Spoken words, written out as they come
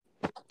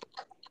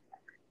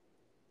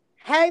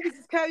Hey, this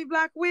is Cody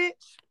Black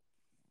Witch.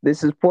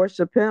 This is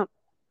Portia Pimp,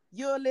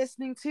 You're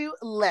listening to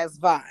Let's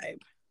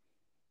Vibe.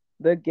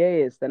 the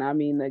gayest, and I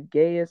mean the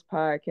gayest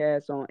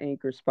podcast on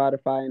Anchor,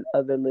 Spotify, and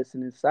other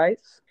listening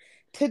sites.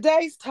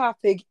 Today's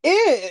topic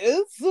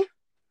is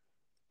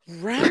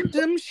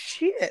random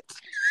shit.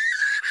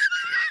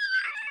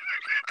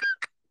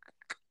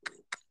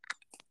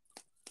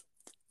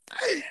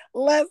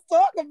 Let's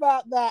talk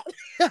about that.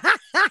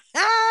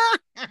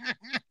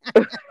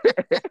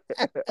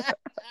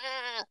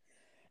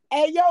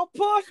 Hey, yo,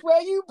 Push,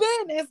 where you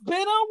been? It's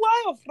been a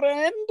while,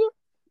 friend.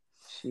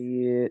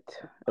 Shit.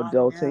 I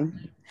know. Adulting.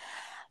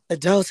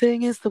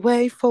 Adulting is the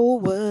way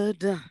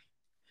forward. I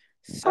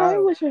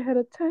So, wish I had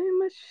a time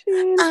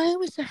machine. I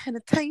wish I had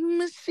a time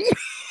machine.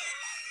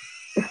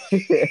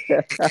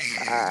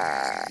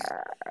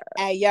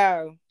 Hey,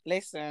 yo,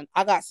 listen,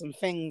 I got some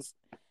things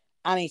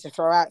I need to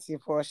throw out to you,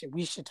 Portia.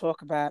 We should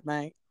talk about,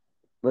 mate.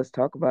 Let's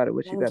talk about it.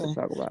 What you got to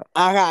Okay. talk about?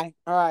 All right.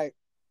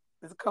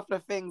 There's a couple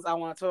of things I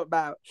want to talk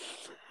about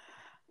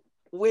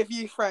with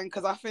you, friend,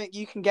 because I think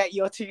you can get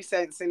your 2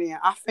 cents in here.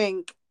 I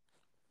think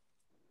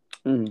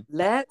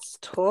let's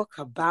talk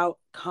about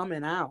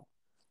coming out,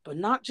 but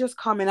not just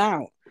coming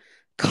out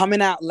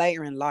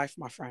later in life,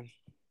 my friend.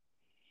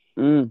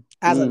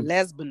 As a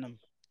lesbian.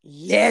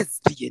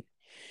 Lesbian.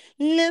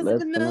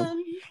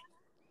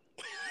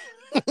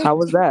 How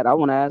was that? I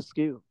want to ask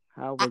you.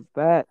 How was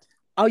that?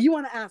 Oh, you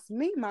want to ask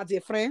me, my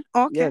dear friend?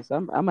 Okay. Yes,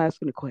 I'm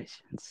asking the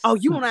questions. Oh,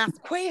 you want to ask the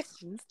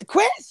questions? The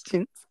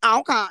questions?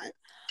 Okay.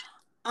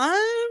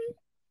 I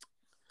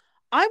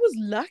was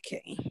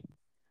lucky.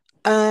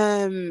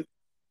 I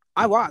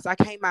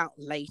came out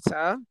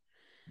later.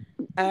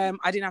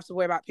 I didn't have to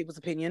worry about people's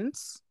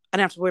opinions. I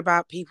didn't have to worry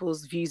about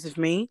people's views of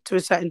me to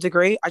a certain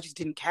degree. I just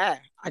didn't care.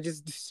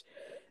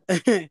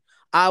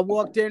 I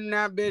walked in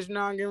that bitch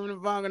not giving a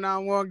fuck, and I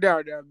walked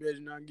out that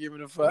bitch not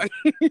giving a fuck.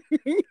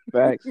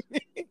 Facts.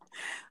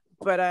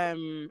 But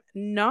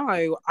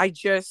no,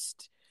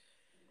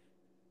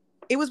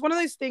 it was one of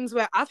those things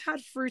where I've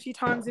had fruity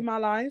times in my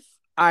life.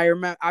 I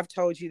remember I've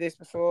told you this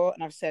before,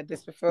 and I've said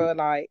this before,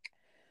 like,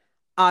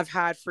 I've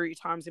had fruity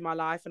times in my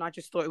life, and I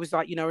just thought it was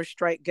like, a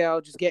straight girl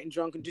just getting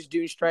drunk and just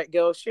doing straight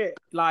girl shit.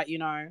 Like,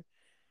 and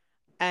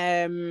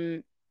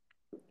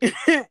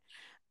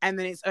then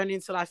it's only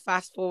until I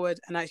fast forward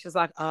and it's just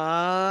like,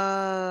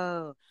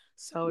 oh,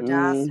 so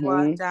that's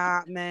what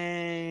that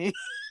means.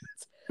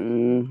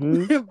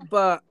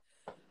 But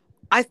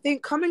I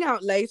think coming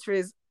out later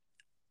it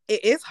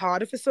is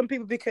harder for some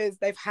people because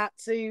they've had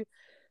to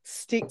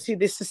stick to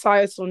this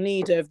societal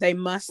need of they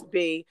must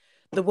be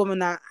the woman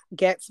that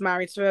gets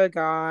married to a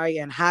guy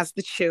and has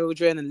the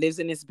children and lives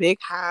in this big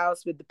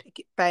house with the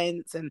picket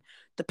fence and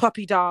the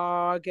puppy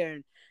dog,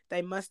 and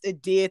they must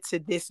adhere to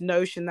this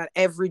notion that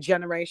every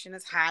generation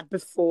has had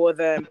before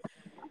them.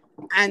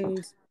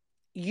 And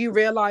you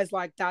realize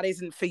like that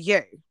isn't for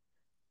you.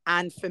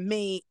 And for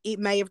me, it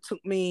may have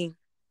took me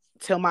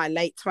till my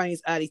late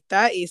 20s, early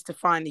 30s to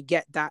finally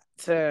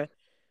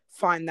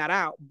find that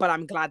out. But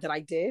I'm glad that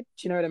I did.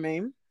 Do you know what I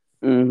mean?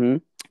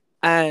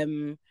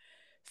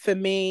 For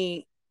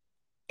me,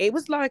 it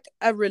was like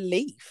a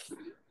relief.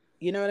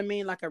 You know what I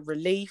mean? Like a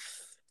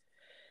relief.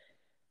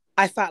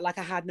 I felt like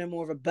I had no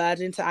more of a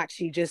burden to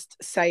actually just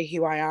say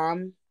who I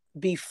am,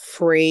 be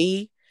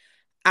free.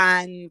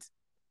 And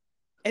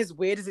as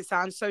weird as it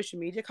sounds, social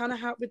media kind of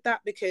helped with that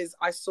because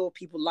I saw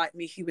people like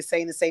me who were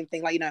saying the same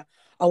thing. Like,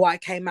 oh, I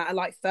came out at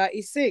like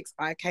 36.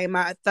 I came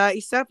out at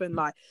 37.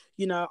 Like,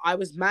 I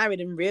was married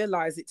and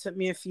realized it took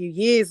me a few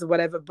years or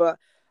whatever, but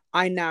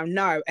I now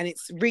know. And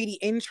it's really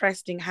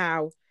interesting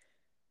how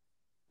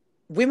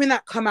women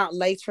that come out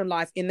later in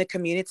life in the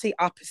community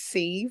are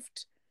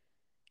perceived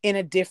in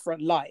a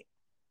different light.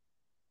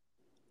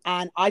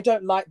 And I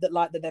don't like that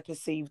light that they're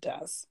perceived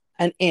as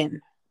and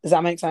in. Does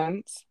that make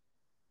sense?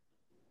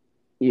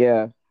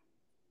 Yeah.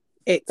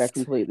 That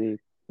completely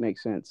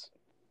makes sense.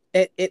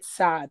 It's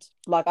sad.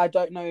 Like, I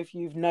don't know if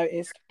you've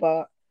noticed,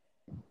 but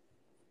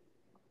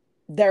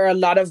there are a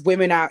lot of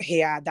women out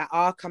here that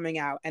are coming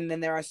out. And then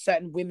there are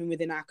certain women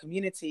within our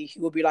community who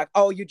will be like,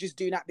 oh, you're just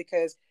doing that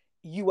because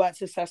you weren't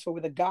successful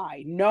with a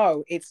guy.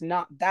 No, it's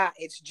not that.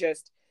 It's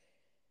just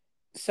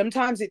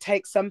sometimes it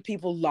takes some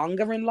people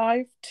longer in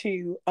life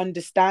to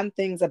understand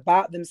things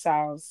about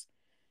themselves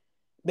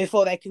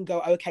before they can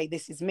go, okay,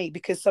 this is me.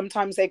 Because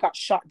sometimes they got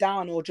shut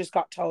down or just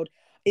got told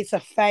it's a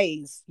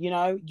phase,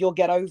 you'll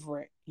get over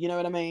it. You know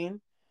what I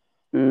mean?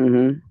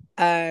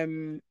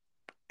 And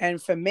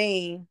for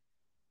me,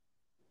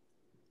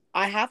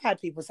 I have had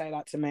people say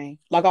that to me.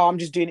 Like, oh, I'm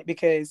just doing it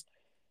because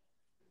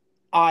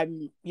I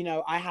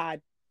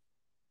had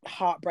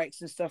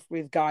heartbreaks and stuff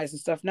with guys and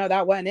stuff. No,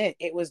 that wasn't it.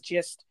 It was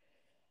just,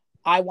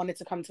 I wanted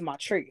to come to my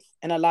truth.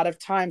 And a lot of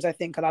times I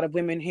think a lot of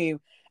women who,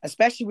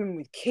 especially women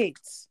with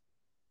kids,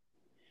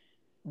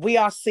 we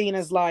are seen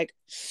as like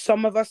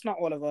some of us, not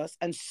all of us,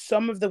 and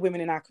some of the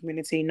women in our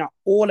community, not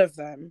all of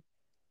them,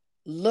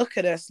 look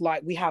at us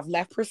like we have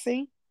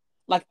leprosy.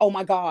 Like, oh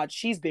my God,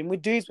 she's been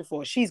with dudes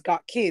before. She's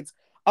got kids.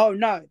 Oh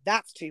no,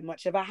 that's too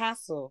much of a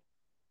hassle.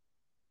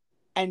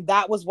 And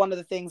that was one of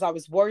the things I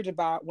was worried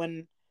about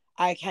when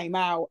I came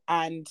out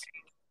and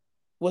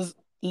was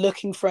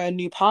looking for a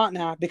new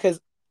partner, because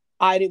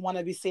I didn't want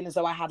to be seen as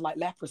though I had like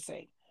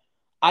leprosy.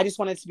 I just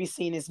wanted to be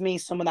seen as me,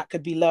 someone that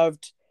could be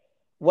loved,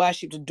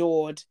 worshipped,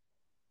 adored,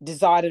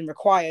 desired, and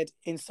required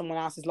in someone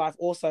else's life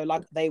also,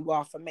 like they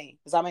were for me.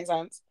 Does that make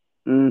sense?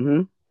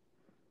 Mm-hmm.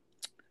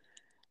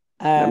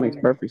 That makes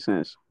perfect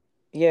sense.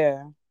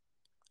 Yeah.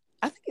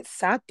 I think it's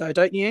sad though,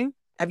 don't you?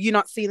 Have you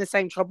not seen the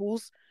same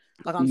troubles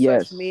like on social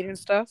Yes. media and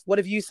stuff? What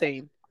have you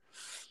seen?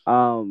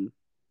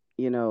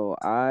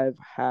 I've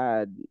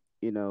had,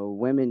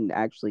 women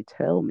actually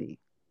tell me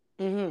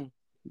Mm-hmm.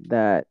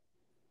 that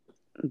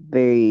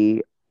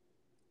they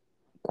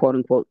quote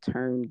unquote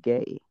turn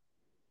gay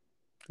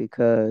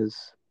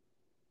because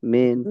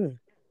men Mm.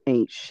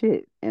 ain't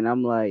shit. And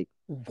I'm like,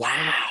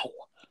 Wow.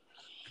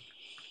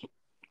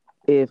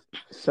 if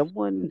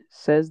someone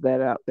says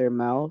that out their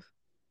mouth,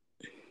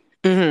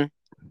 Mm-hmm.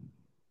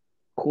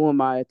 who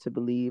am I to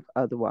believe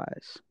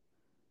otherwise?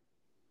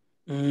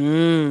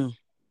 Mm.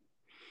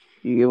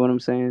 You get what I'm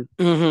saying?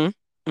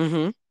 Mm-hmm.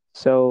 Mm-hmm.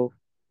 So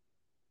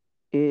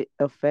it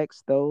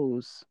affects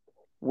those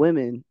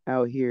women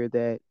out here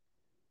that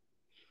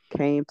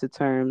came to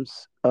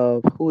terms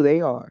of who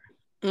they are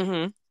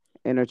Mm-hmm.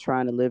 and are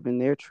trying to live in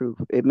their truth.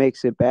 It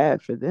makes it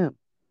bad for them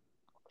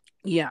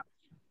Yeah.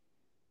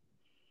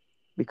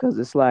 because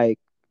it's like,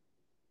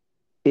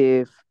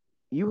 if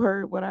you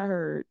heard what I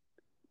heard,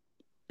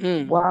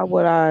 Mm. why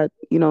would I,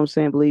 what I'm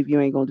saying, believe you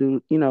ain't gonna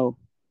do,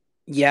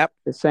 Yep.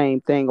 the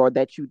same thing, or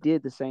that you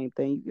did the same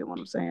thing? You get what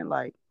I'm saying?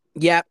 Like,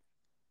 Yep.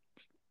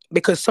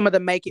 Because some of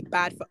them make it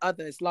bad for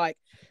others. Like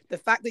the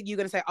fact that you're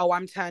gonna say, "Oh,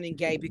 I'm turning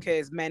gay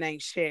because men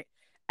ain't shit,"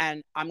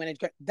 and I'm gonna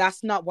go.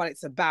 That's not what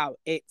it's about.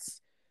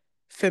 It's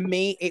for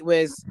me. It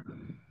was.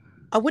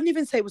 I wouldn't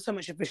even say it was so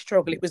much of a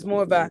struggle. It was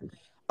more of a,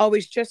 oh,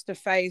 it's just a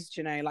phase,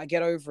 like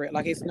get over it.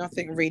 Like it's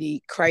nothing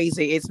really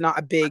crazy. It's not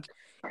a big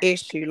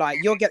issue. Like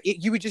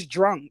you were just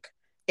drunk.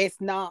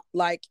 It's not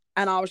like,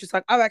 and I was just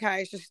like, oh,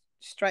 okay, it's just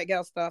straight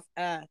girl stuff.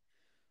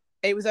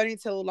 It was only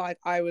until like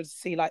I would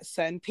see like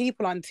certain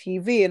people on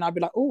TV and I'd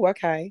be like, oh,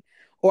 okay.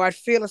 Or I'd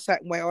feel a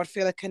certain way, or I'd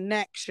feel a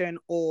connection,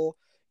 or,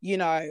 you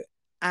know,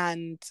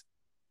 and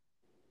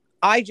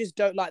I just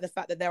don't like the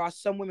fact that there are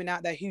some women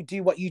out there who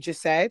do what you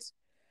just said,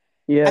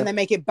 yeah, and they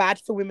make it bad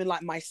for women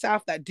like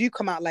myself that do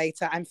come out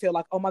later and feel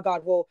like, oh my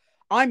God, well,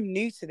 I'm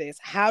new to this.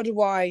 How do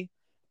I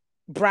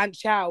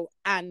branch out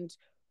and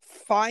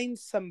find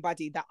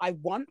somebody that I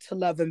want to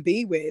love and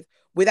be with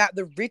without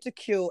the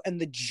ridicule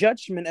and the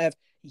judgment of,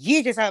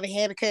 you just over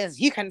here because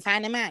you couldn't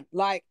find a man?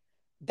 Like,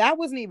 that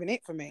wasn't even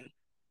it for me.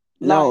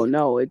 no, Like,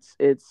 no,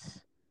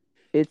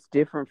 it's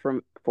different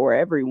from for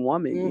every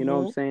woman. You know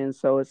what I'm mm-hmm. saying?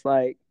 So it's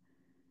like,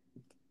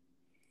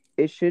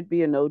 it should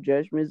be a no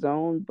judgment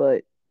zone,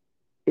 but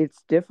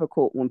it's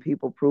difficult when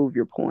people prove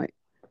your point.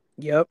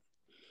 Yep.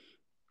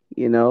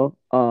 And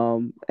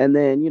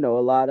then a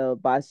lot of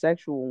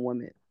bisexual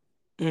women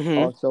Mm-hmm.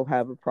 also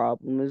have a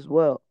problem as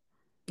well,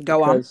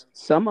 Go on. because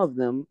some of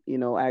them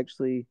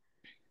actually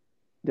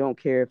don't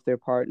care if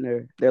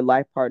their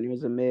life partner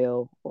is a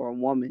male or a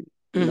woman.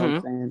 You know what Mm-hmm.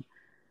 I'm saying?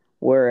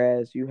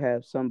 Whereas you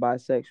have some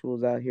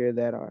bisexuals out here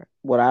that are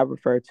what I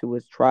refer to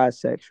as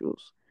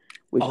trisexuals,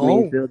 which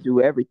means Oh. they'll do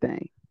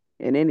everything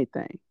and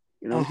anything.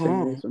 You know what I'm saying?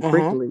 Uh-huh. They're some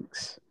freak Uh-huh.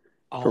 leaks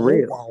for Oh,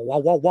 real. wow, wow,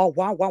 wow,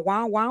 wow, wow,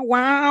 wow, wow, wow,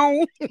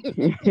 wow.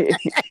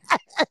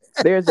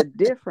 There's a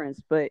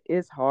difference, but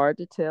it's hard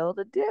to tell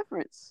the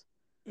difference.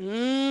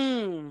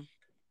 Mm.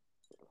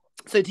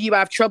 So do you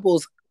have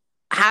troubles?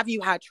 Have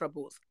you had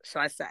troubles, should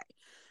I say?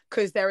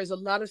 Because there is a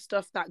lot of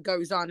stuff that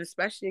goes on,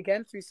 especially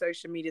again through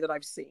social media that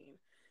I've seen,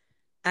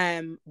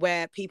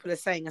 where people are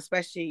saying,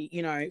 especially,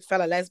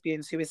 fellow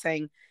lesbians who are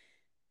saying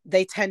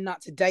they tend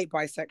not to date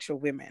bisexual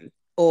women,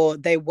 or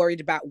they're worried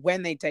about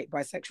when they date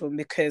bisexual women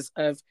because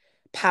of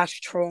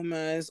past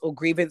traumas or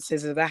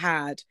grievances that they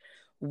had.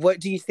 What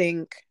do you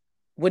think?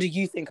 What do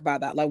you think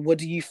about that? Like, what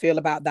do you feel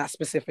about that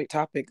specific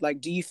topic? Like,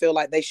 do you feel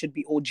like they should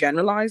be all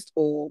generalized,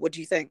 or what do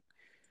you think?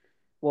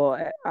 Well,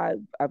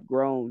 I've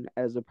grown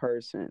as a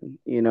person.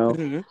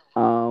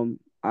 Mm-hmm.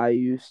 I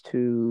used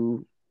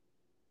to,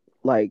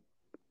 like,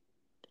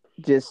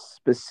 just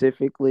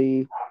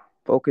specifically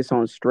focus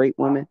on straight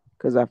women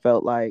because I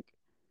felt like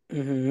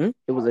Mm-hmm.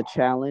 it was a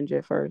challenge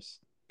at first.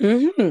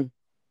 Mm-hmm.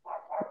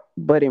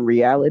 But in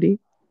reality,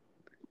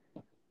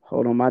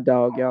 hold on, my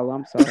dog, y'all.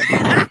 I'm sorry.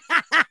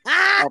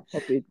 Our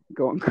puppy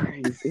going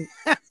crazy.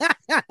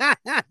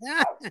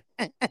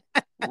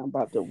 I'm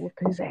about to whoop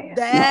his ass.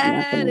 No, I'm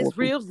not That gonna is whoop him.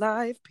 real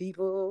life,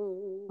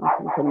 people.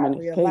 I'm gonna put him in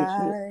his Real cage. Look.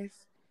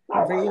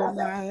 life. Real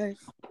life.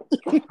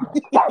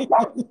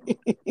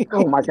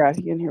 Oh my god,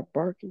 he in here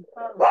barking.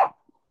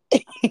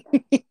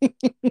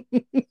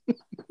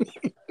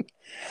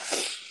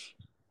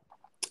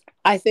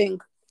 I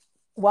think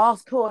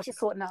whilst Porsche is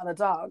sorting out the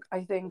dog,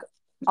 I think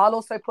I'll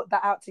also put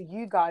that out to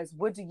you guys.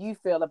 What do you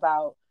feel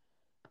about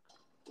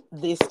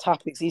these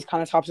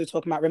kind of topics we're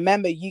talking about?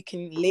 Remember, you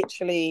can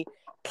literally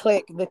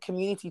click the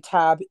community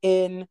tab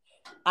in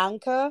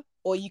Anchor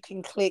or you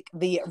can click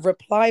the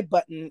reply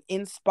button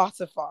in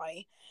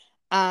Spotify,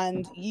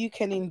 and you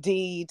can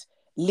indeed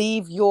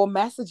leave your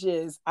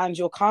messages and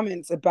your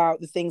comments about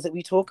the things that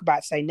we talk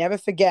about. So never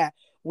forget,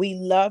 we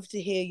love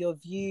to hear your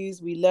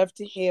views. We love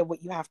to hear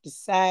what you have to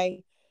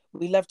say.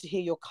 We love to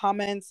hear your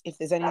comments. If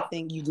there's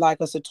anything you'd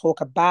like us to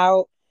talk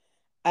about,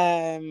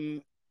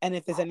 and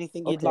if there's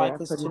anything you'd Okay, I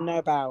like us put to it. know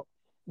about,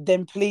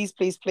 then please,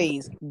 please,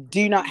 please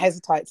do not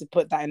hesitate to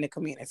put that in the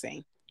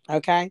community.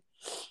 Okay?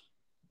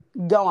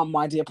 Go on,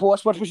 my dear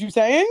Porsche. What was you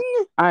saying?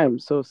 I am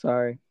so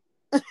sorry.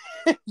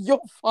 You're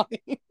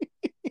funny.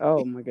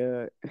 Oh my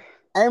god.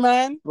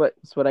 Amen.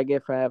 That's what I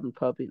get for having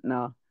puppy.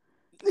 No,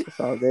 it's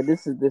all good.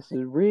 This is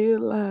real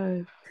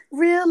life.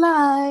 Real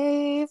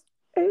life.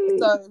 Hey.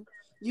 So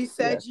you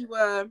said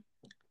Yes.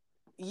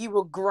 you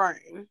were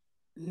grown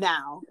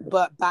now,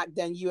 but back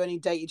then you only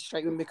dated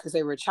straight women because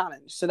they were a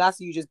challenge. So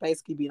that's you just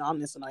basically being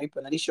honest and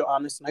open. At least you're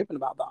honest and open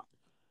about that.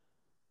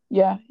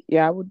 Yeah,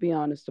 yeah, I would be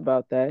honest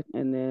about that.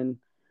 And then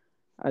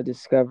I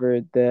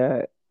discovered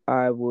that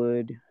I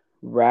would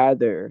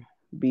rather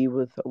be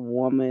with a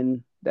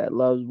woman that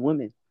loves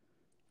women,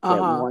 that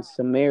Uh-huh. wants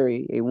to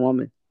marry a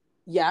woman.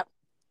 Yeah.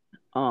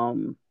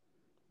 Um,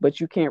 but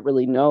you can't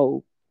really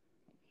know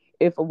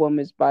if a woman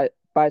is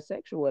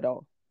bisexual at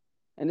all.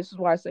 And this is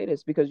why I say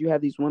this, because you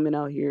have these women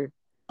out here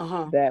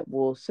Uh-huh. that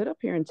will sit up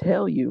here and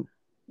tell you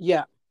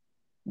Yeah.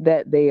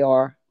 that they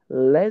are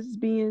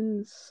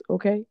lesbians,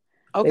 okay?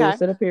 They will Okay.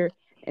 sit up here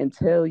and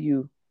tell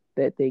you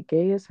that they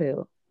gay as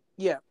hell.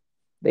 Yeah.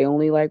 They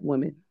only like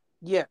women.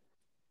 Yeah.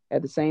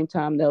 At the same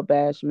time, they'll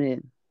bash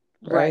men,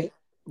 right? Right.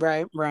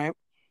 Right. Right.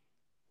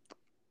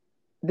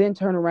 Then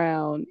turn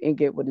around and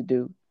get with a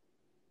dude.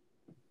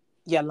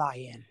 You're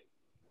lying.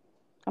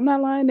 I'm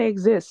not lying, they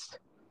exist.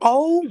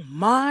 Oh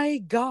my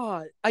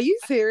God. Are you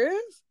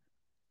serious?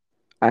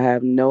 I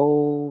have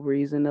no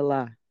reason to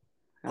lie.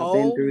 I've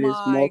been Oh through this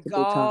my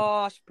multiple times.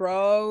 gosh,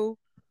 bro.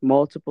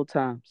 Multiple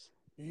times.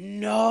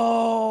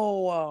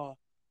 No.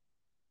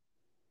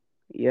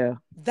 Yeah.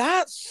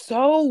 That's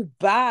so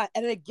bad.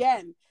 And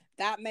again,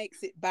 that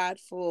makes it bad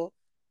for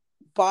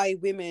bi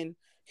women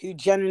who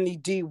generally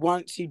do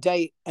want to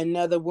date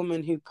another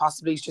woman who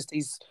possibly is just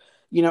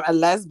a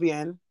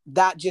lesbian.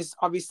 That just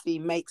obviously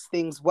makes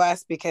things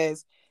worse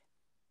because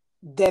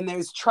then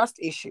there's trust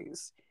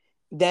issues.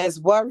 There's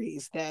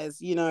worries.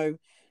 There's,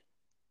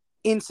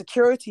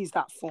 insecurities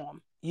that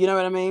form. You know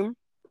what I mean?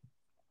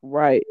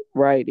 Right,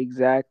 right,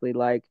 exactly.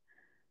 Like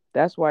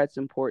that's why it's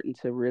important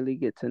to really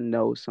get to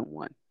know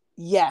someone,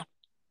 Yeah.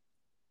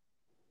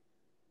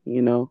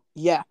 you know?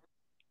 Yeah.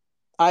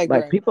 I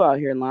Like agree. people out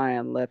here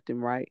lying left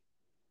and right.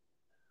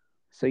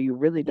 So you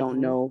really don't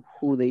Mhm. know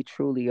who they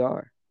truly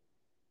are.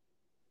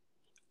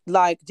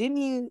 Like,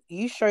 didn't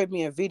you showed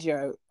me a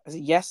video, was it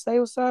yesterday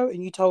or so?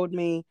 And you told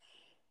me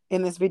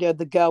in this video,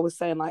 the girl was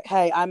saying, like,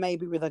 hey, I may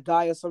be with a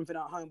guy or something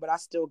at home, but I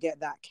still get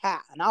that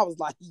cat. And I was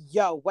like,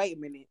 yo, wait a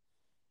minute.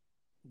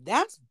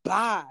 That's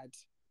bad.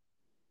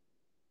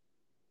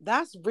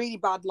 That's really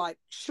bad. Like,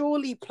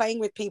 surely playing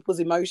with people's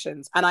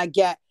emotions. And I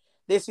get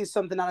this is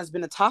something that has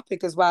been a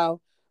topic as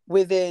well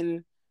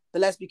within the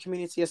lesbian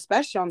community,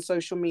 especially on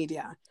social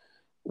media,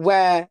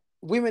 where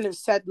women have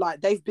said like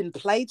they've been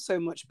played so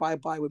much by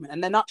women,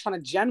 and they're not trying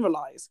to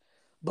generalize,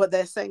 but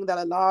they're saying that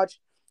a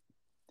large,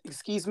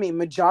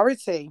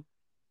 majority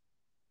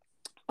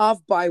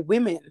of by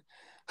women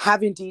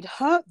have indeed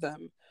hurt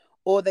them,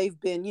 or they've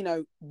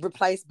been,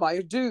 replaced by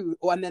a dude,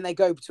 or and then they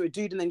go to a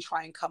dude and then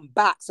try and come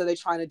back. So they're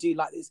trying to do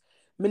like this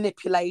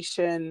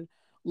manipulation,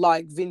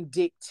 like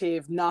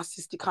vindictive,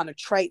 narcissistic kind of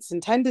traits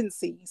and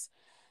tendencies.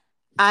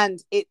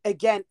 And it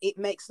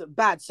makes it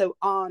bad. So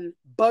on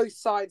both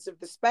sides of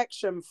the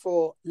spectrum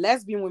for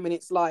lesbian women,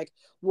 it's like,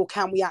 well,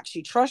 can we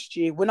actually trust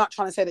you? We're not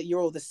trying to say that you're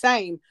all the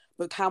same,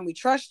 but can we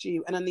trust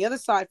you? And on the other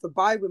side for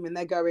bi women,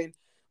 they're going,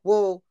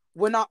 well,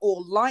 we're not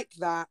all like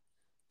that,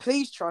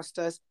 please trust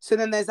us. So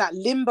then there's that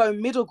limbo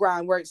middle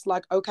ground where it's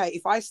like, okay,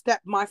 if I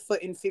step my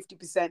foot in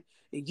 50%,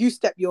 you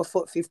step your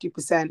foot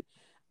 50%,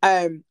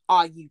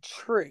 are you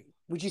true?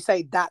 Would you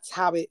say that's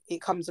how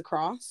it comes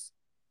across?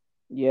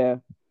 Yeah.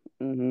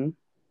 Mhm.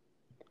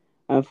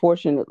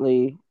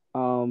 Unfortunately,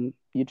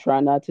 you try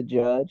not to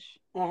judge.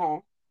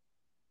 Uh-huh.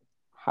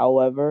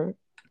 However,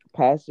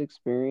 past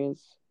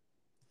experience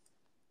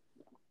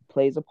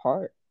plays a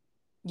part.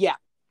 Yeah.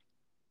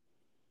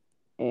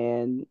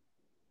 And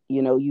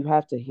you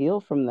have to heal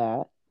from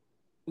that,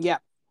 Yeah.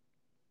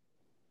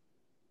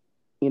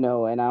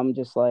 and I'm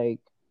just like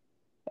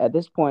at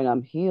this point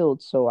I'm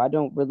healed, so I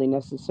don't really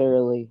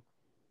necessarily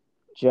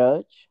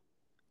judge.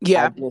 I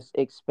Yeah. just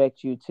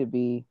expect you to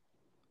be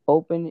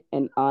open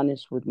and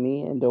honest with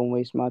me and don't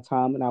waste my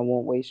time and I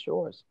won't waste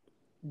yours.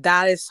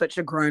 That is such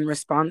a grown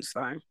response,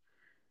 though.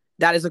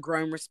 That is a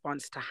grown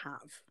response to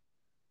have.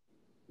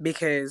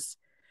 Because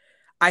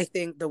I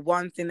think the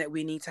one thing that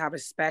we need to have,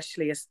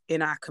 especially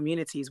in our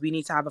communities, we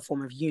need to have a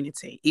form of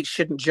unity. It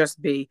shouldn't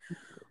just be,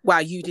 wow,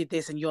 you did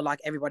this and you're like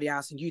everybody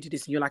else, and you did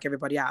this and you're like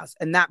everybody else.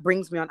 And that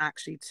brings me on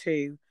actually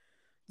to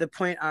the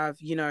point of,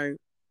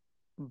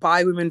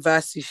 bi women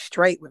versus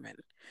straight women,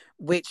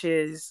 which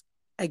is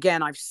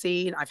again, I've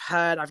seen, I've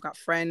heard, I've got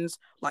friends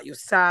like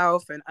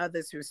yourself and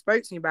others who have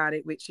spoken to me about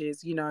it, which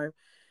is,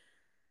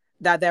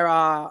 that there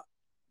are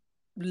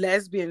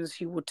lesbians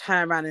who will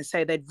turn around and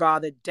say they'd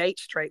rather date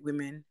straight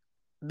women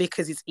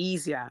because it's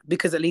easier,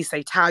 because at least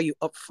they tell you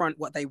up front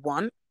what they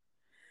want,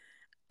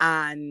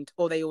 and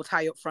or they all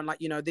tell you up front, like,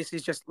 this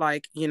is just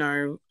like,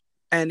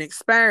 an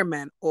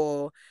experiment,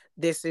 or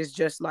this is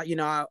just like,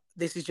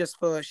 this is just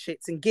for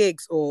shits and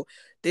gigs, or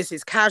this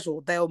is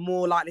casual. They're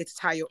more likely to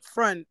tell you up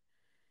front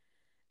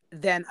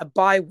than a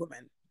bi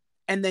woman.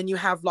 And then you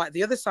have like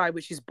the other side,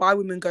 which is bi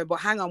women going, but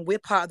hang on, we're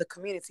part of the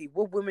community.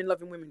 We're women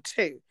loving women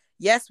too.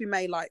 Yes, we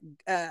may like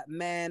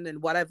men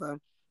and whatever,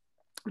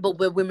 but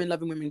we're women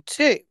loving women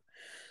too.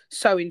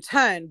 So in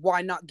turn,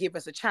 why not give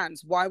us a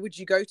chance? Why would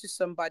you go to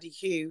somebody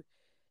who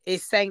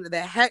is saying that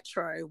they're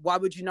hetero? Why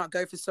would you not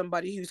go for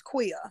somebody who's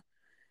queer?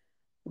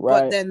 But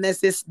Right. then there's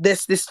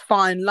this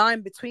fine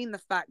line between the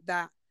fact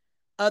that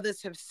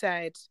others have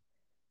said,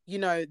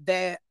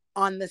 they're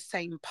on the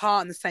same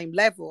part, on the same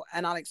level.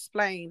 And I'll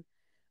explain,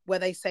 where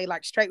they say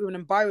like straight women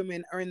and bi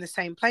women are in the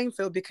same playing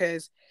field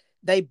because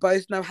they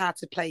both know how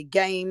to play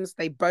games.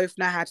 They both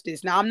know how to do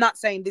this. Now, I'm not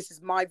saying this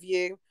is my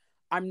view.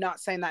 I'm not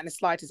saying that in the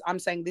slightest. I'm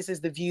saying this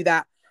is the view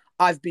that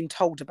I've been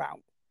told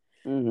about.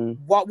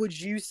 Mm-hmm. What would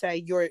you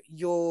say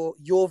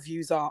your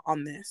views are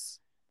on this?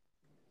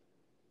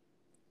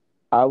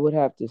 I would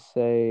have to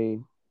say,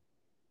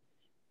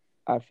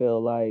 I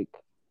feel like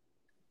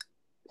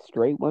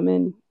straight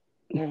women,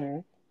 Mm-hmm.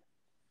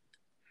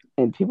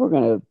 and people are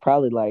gonna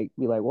probably like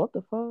be like, "What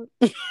the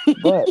fuck?"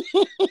 But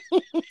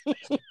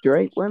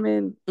straight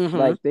women, Mm-hmm.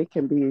 like, they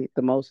can be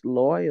the most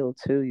loyal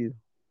to you.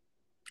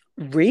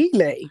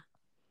 Really?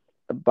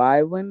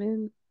 Bi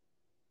women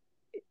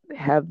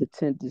have the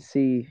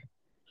tendency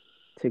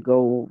to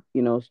go,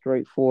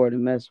 straight forward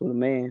and mess with a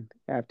man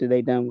after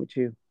they done with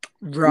you.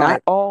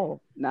 Right.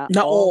 Not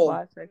Not all all.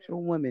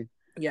 bisexual women,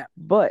 Yeah.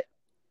 but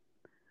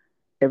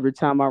every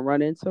time I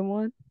run into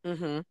one,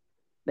 Mm-hmm.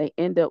 they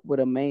end up with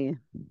a man.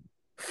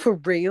 For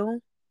real?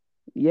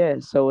 Yeah,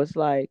 so it's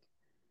like,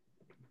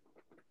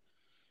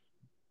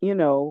 you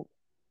know,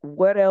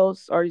 what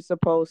else are you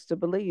supposed to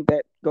believe?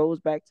 That goes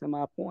back to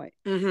my point.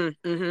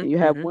 Mm-hmm. And you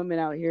Mm-hmm. have Mm-hmm. women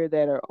out here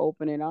that are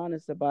open and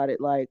honest about it.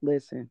 Like,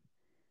 listen,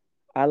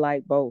 I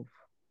like both.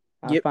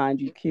 I Yep. find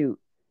you cute.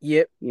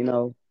 Yep. You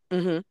know,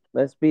 Mm-hmm.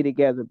 let's be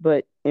together.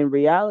 But in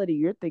reality,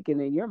 you're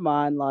thinking in your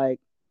mind, like,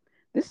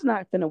 this is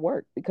not going to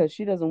work because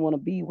she doesn't want to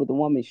be with a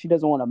woman. She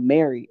doesn't want to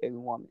marry a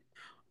woman.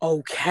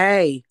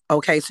 Okay.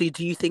 Okay. So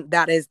do you think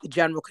that is the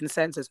general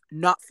consensus?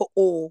 Not for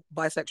all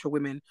bisexual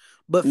women,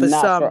 but for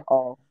Not for some,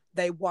 all.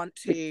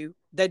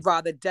 they'd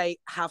rather date,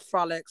 have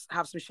frolics,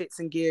 have some shits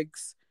and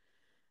gigs,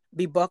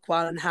 be buck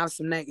wild and have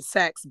some naked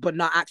sex, but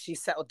not actually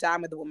settle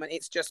down with the woman.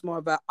 It's just more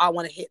of a, I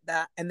want to hit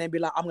that and then be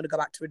like, I'm going to go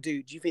back to a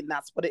dude. Do you think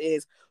that's what it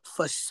is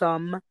for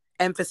some?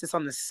 Emphasis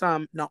on the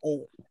some, not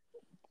all.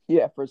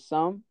 Yeah, for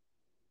some,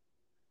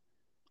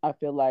 I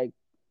feel like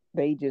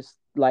they just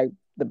like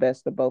the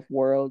best of both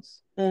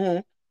worlds.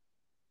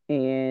 Mm-hmm.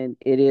 And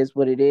it is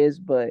what it is.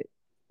 But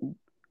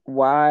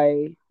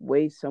why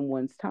waste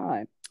someone's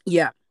time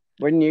Yeah.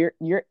 when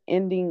you're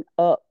ending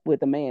up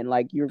with a man?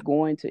 Like, you're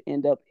going to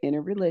end up in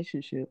a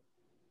relationship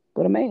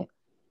with a man.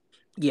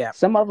 Yeah.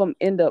 Some of them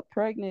end up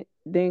pregnant,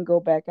 then go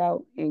back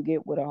out and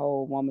get with a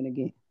whole woman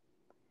again.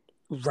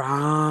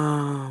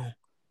 Wow.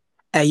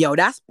 Hey, yo,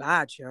 that's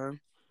bad, yo.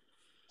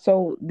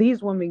 So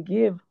these women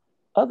give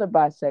other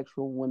bisexual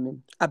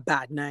women A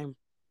bad name.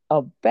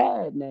 a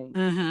bad name.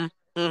 Mm-hmm.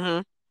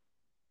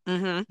 Mm-hmm.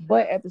 Mm-hmm.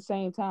 But at the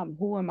same time,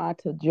 who am I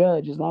to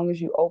judge? As long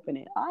as you open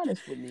and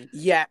honest with me,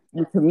 Yeah.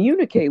 you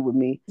communicate with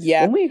me,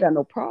 Yeah. then we ain't got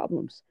no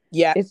problems.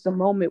 Yeah. It's the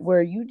moment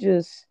where you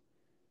just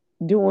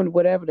doing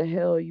whatever the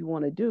hell you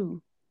want to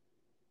do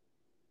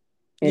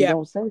and Yeah.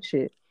 don't say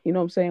shit. You know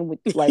what I'm saying? With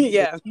like the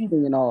Yeah.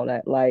 cheating and all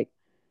that. Like,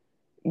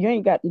 you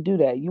ain't got to do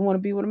that. You want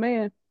to be with a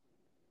man?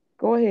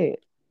 Go ahead.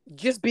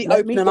 Just be Let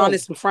open me and go.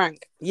 honest and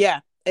frank.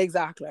 Yeah,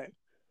 exactly.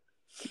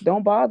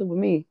 Don't bother with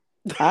me.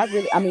 I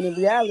mean, in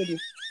reality,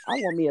 I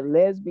want me a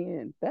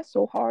lesbian. That's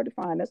so hard to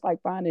find. That's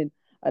like finding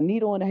a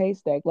needle in a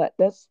haystack. Like,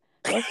 that's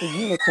a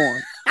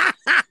unicorn.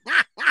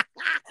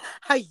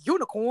 A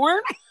unicorn.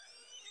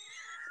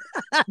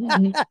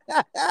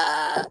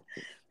 I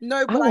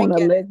No, but I want a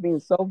get it. lesbian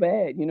so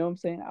bad. You know what I'm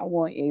saying? I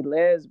want a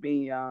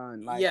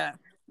lesbian. Like, Yeah.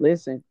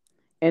 listen,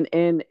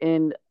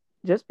 and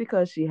just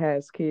because she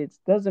has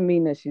kids doesn't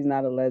mean that she's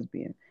not a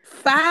lesbian.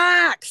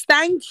 Facts.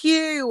 Thank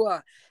you.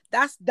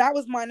 That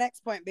was my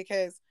next point,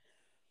 because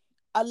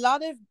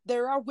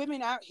there are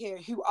women out here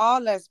who are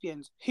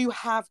lesbians who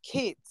have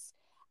kids,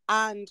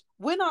 and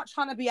we're not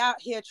trying to be out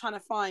here trying to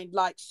find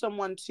like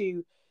someone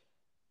to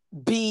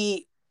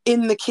be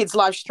in the kid's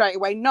life straight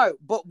away. No,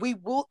 but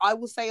I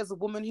will say, as a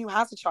woman who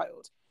has a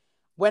child,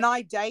 when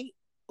I date,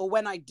 or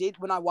when I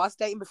was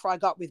dating before I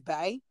got with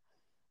Bay,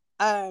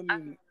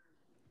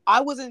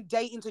 I wasn't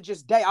dating to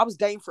just date. I was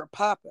dating for a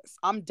purpose.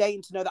 I'm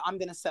dating to know that I'm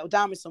going to settle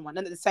down with someone.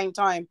 And at the same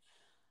time,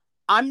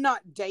 I'm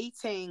not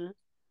dating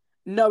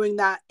knowing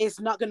that it's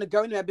not going to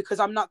go anywhere because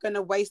I'm not going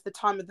to waste the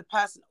time of the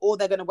person, or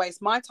they're going to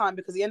waste my time,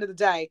 because at the end of the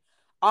day,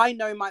 I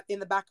know in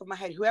the back of my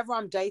head, whoever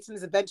I'm dating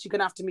is eventually going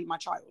to have to meet my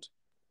child.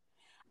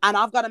 And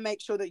I've got to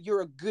make sure that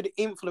you're a good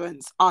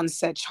influence on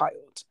said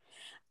child.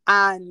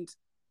 And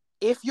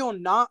if you're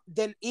not,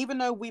 then even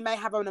though we may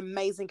have an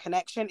amazing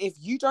connection, if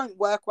you don't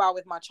work well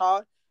with my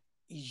child,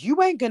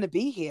 you ain't going to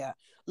be here.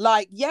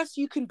 Like, yes,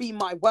 you can be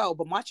my world,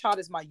 but my child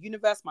is my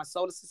universe, my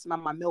solar system,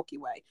 and my Milky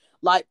Way,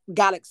 like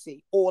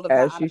galaxy, all of that,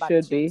 As and she a bag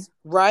of should be. chips,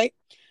 right?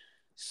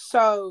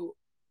 So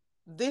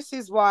this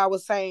is why I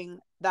was saying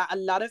that a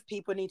lot of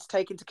people need to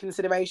take into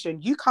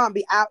consideration. You can't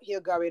be out here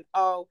going,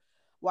 oh,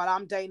 well,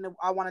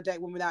 I want to date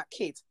women without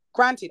kids.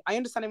 Granted, I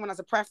understand everyone has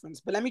a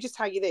preference, but let me just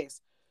tell you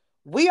this.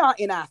 We are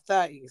in our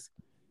 30s.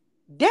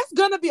 There's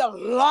going to be a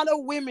lot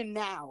of women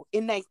now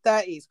in their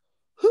 30s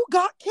who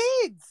got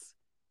kids.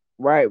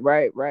 Right,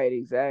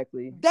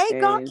 exactly. They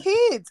got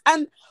kids.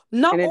 And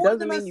not And it all of doesn't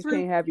them are mean you through.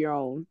 can't have your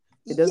own.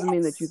 It doesn't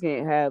mean that you Yes.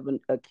 can't have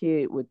a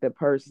kid with the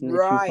person that you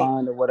Right.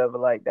 find or whatever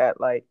like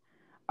that. Like,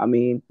 I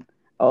mean,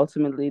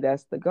 ultimately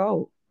that's the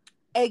goal.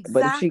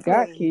 But if she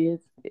got Exactly.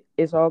 kids,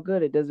 it's all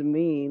good. It doesn't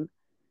mean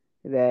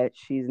that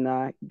she's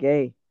not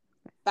gay.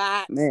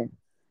 Facts. Man,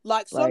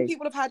 Like, some like,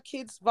 people have had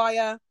kids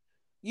via,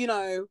 you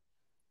know,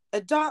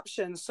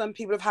 adoption. Some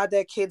people have had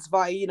their kids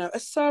via, a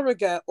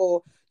surrogate,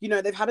 or,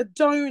 they've had a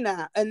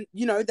donor. And,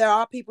 there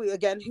are people,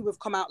 again, who have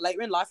come out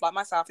later in life, like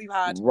myself, who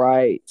had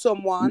right.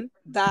 someone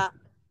that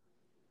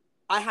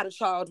I had a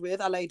child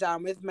with, I lay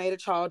down with, made a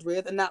child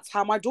with, and that's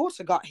how my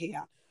daughter got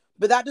here.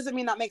 But that doesn't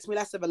mean that makes me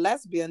less of a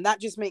lesbian. That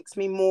just makes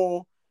me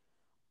more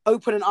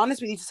open and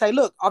honest with you to say,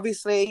 look,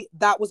 obviously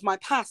that was my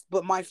past,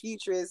 but my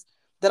future is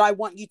that I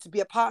want you to be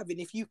a part of it.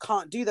 And if you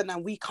can't do that,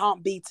 then we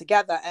can't be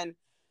together. And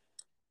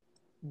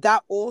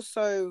that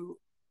also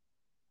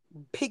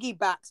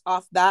piggybacks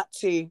off that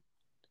too,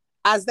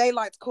 as they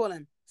like to call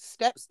them,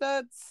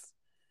 stepstuds,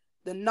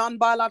 the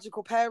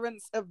non-biological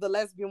parents of the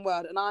lesbian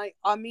world. And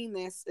I mean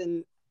this,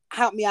 and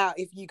help me out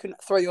if you can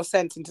throw your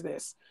sense into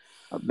this.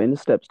 I've been a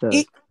stepstud.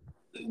 It,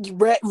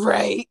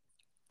 right.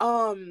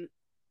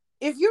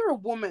 If you're a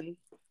woman,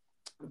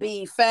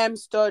 be femme,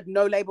 stud,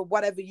 no label,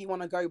 whatever you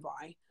want to go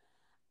by,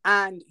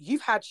 and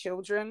you've had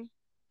children,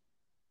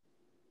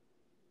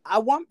 I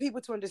want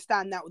people to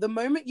understand that the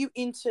moment you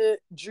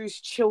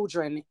introduce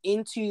children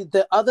into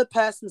the other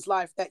person's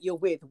life that you're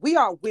with, we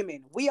are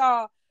women.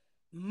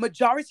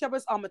 Majority of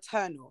us are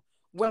maternal.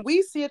 When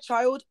we see a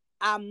child,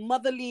 our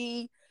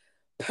motherly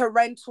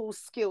parental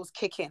skills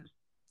kick in.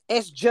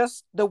 It's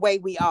just the way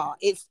we are.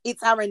 It's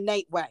our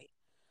innate way.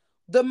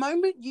 The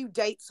moment you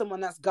date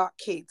someone that's got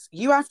kids,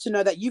 you have to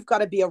know that you've got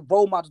to be a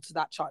role model to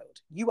that child.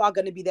 You are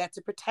going to be there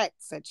to protect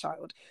said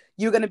child.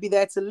 You're going to be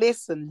there to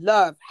listen,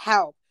 love,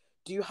 help,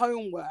 do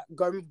homework,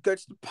 go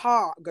to the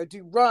park, go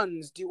do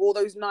runs, do all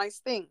those nice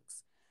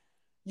things.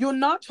 You're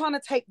not trying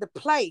to take the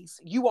place.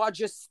 You are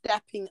just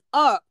stepping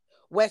up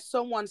where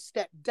someone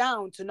stepped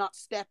down to not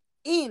step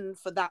in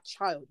for that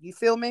child. You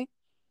feel me?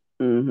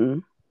 Mm-hmm.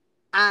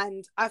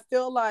 And I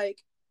feel like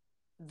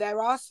there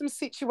are some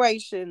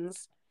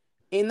situations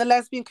in the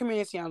lesbian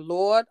community, and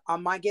Lord, I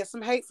might get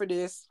some hate for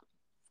this,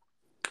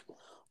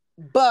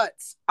 but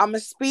I'm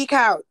going to speak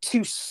out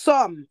to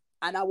some,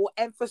 and I will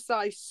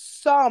emphasize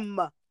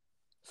some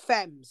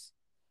femmes.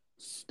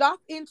 Stop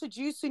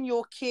introducing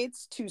your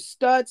kids to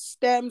studs,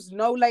 stems,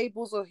 no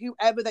labels, or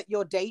whoever that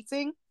you're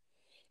dating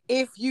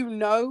if you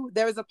know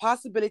there is a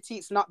possibility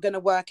it's not going to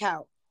work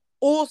out.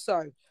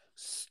 Also,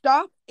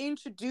 stop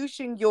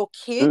introducing your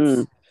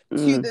kids to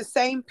Mm-hmm. the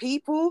same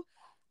people,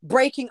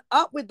 breaking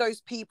up with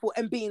those people,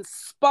 and being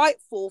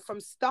spiteful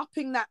from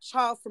stopping that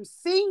child from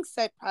seeing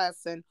said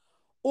person,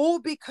 all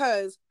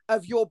because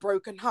of your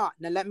broken heart.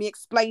 Now, let me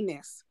explain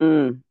this.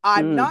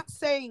 I'm Mm-hmm. not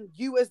saying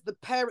you as the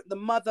parent, the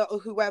mother, or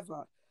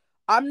whoever.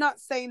 I'm not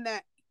saying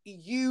that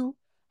you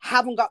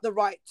haven't got the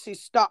right to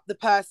stop the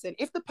person.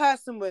 If the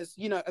person was,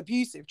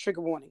 abusive,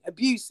 trigger warning,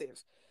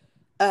 abusive,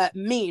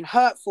 mean,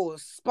 hurtful,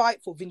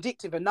 spiteful,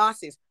 vindictive, a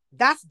narcissist,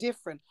 that's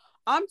different.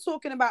 I'm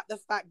talking about the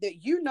fact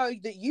that you know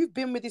that you've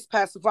been with this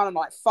person for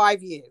like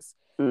 5 years.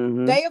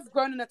 Mm-hmm. They have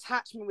grown an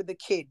attachment with the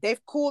kid.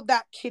 They've called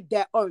that kid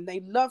their own. They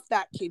love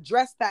that kid,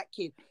 dress that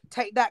kid,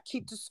 take that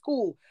kid to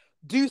school,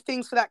 do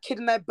things for that kid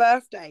on their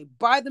birthday,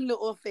 buy them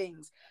little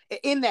things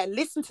in there,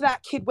 listen to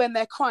that kid when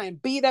they're crying,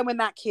 be there when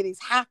that kid is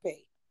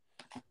happy.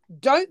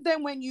 Don't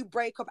then, when you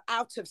break up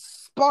out of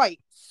spite,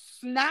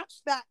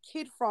 snatch that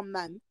kid from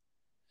them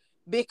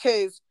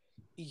because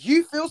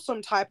you feel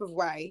some type of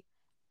way,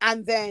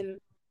 and then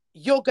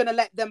you're going to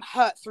let them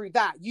hurt through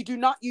that. You do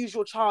not use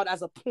your child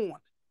as a pawn.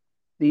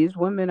 These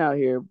women out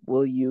here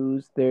will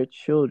use their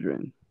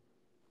children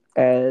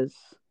as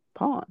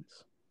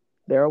pawns.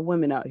 There are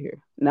women out here,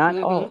 not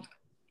Mm-hmm. all,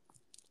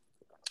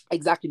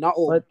 Exactly, not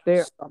all. but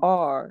there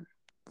are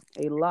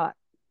a lot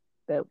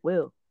that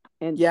will.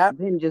 And Yeah.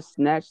 then just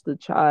snatch the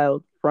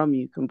child from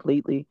you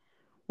completely,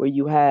 where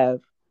you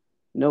have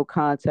no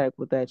contact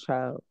with that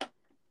child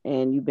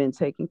and you've been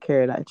taking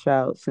care of that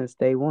child since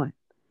day one.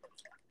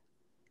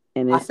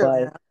 And I it's feel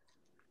like, that.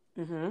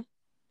 Mm-hmm.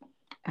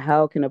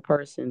 how can a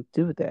person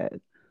do that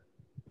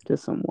to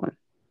someone?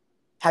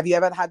 Have you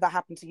ever had that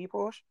happen to you,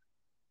 Porsche?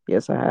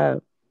 Yes, I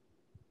have.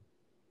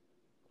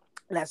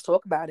 Let's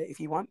talk about it if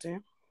you want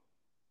to.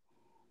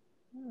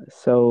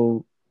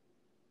 So,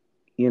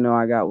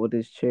 I got with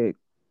this chick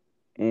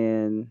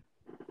and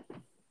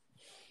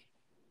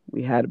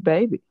we had a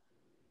baby.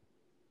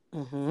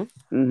 Mm-hmm.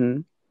 hmm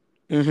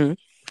Mm-hmm.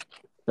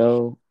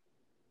 So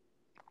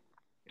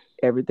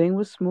everything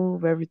was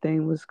smooth.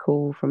 Everything was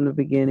cool from the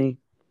beginning.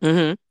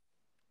 Mm-hmm.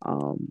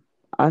 Um,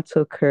 I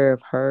took care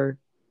of her,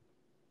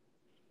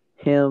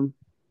 him,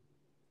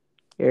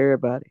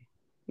 everybody.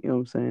 You know what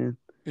I'm saying?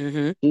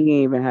 Mm-hmm. He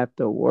didn't even have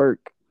to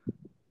work.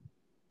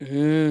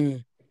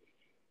 Mm.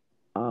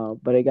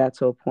 But it got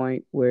to a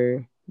point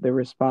where the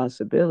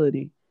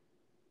responsibility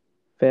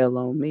fell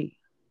on me,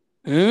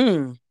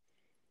 Mm.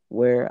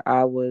 where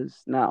I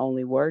was not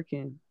only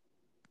working,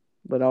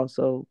 but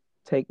also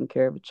taking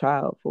care of a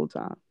child full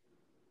time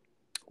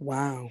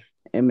Wow.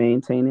 and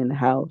maintaining the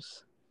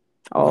house,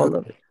 Wow. all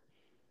of it.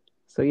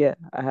 So, yeah,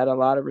 I had a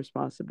lot of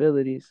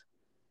responsibilities,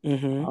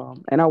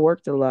 Mm-hmm. and I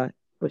worked a lot,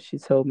 but she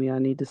told me I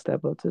need to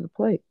step up to the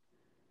plate.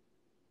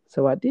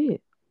 So I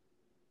did.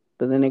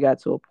 But then it got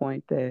to a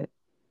point that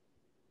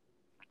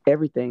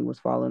everything was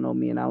falling on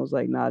me, and I was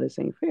like, nah, this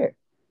ain't fair.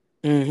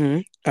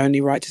 Mm-hmm.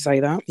 Only right to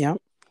say that. Yeah.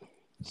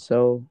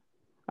 So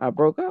I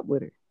broke up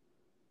with her.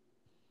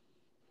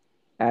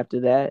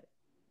 After that,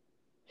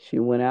 she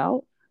went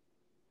out,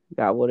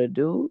 got with a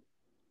dude,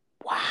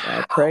 got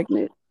Wow.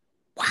 pregnant,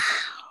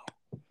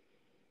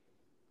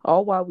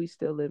 all while we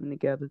still living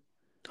together.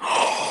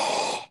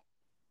 Wow.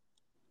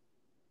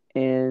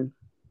 And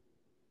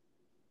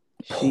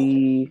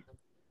she,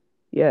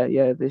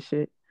 yeah, this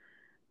shit.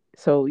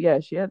 So yeah,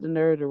 she had the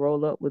nerve to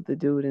roll up with the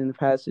dude in the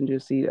passenger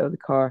seat of the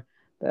car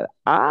that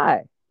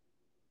I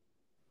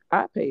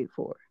paid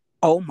for.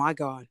 Oh my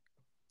God.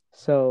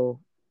 So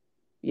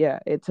yeah,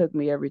 it took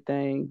me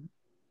everything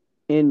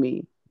in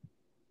me,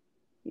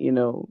 you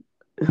know,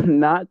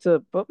 not to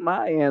put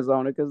my hands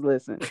on her. Because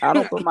listen, I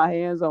don't put my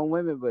hands on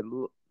women, but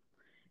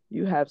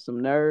you have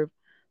some nerve.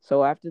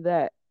 So after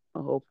that,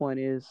 the whole point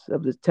is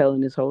of this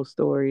telling this whole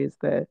story is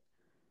that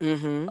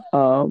Mm-hmm.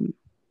 um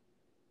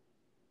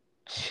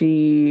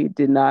she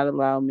did not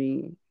allow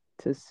me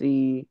to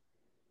see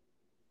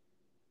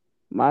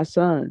my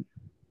son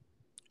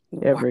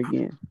Wow. ever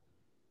again.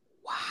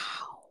 Wow.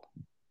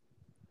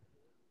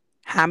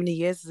 How many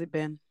years has it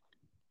been?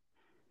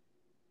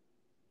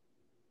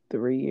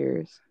 3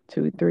 years,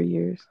 2, 3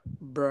 years.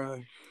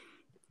 Bro,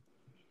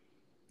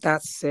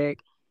 that's sick.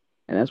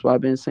 And that's why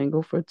I've been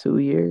single for 2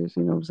 years,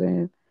 you know what I'm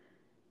saying?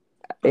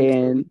 And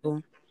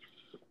Understandable.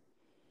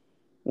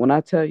 when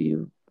I tell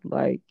you,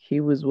 like,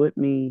 he was with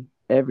me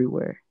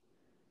everywhere.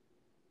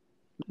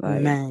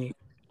 Like, Man.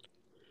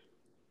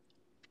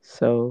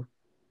 so,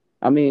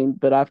 I mean,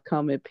 but I've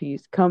come to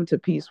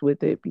peace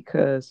with it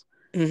because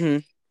Mm-hmm.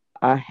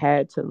 I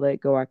had to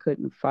let go. I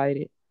couldn't fight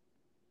it.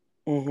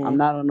 I'm Mm-hmm.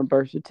 not on a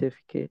birth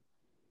certificate.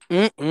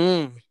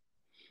 Mm-mm.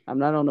 I'm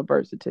not on a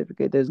birth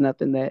certificate. There's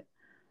nothing that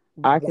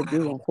I could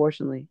do, Wow.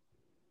 unfortunately.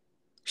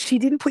 She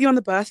didn't put you on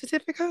the birth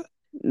certificate?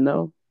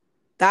 No.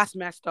 That's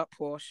messed up,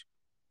 Porsche.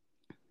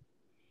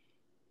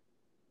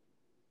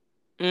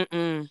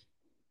 Mm-mm.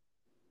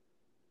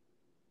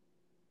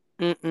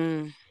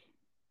 Mm-mm.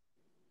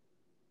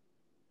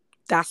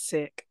 That's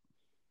sick.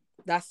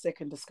 That's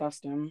sick and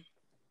disgusting.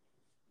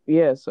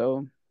 Yeah,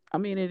 so I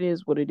mean, it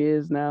is what it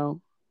is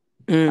now.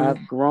 Mm.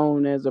 I've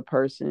grown as a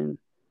person.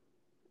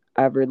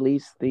 I've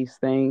released these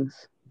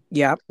things.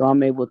 Yep. So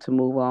I'm able to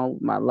move on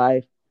with my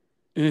life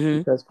Mm-hmm.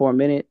 because for a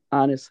minute,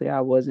 honestly,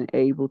 I wasn't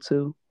able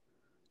to.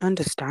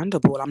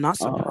 Understandable. I'm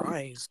not Um,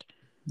 surprised.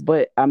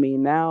 but I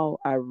mean, now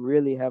I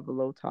really have a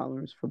low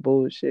tolerance for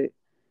bullshit.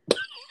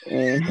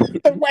 And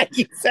The way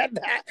you said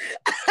that.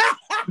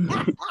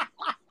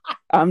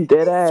 I'm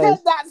dead You said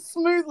ass. that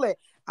smoothly.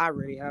 I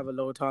really have a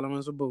low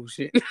tolerance for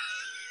bullshit.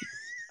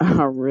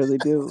 I really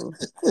do.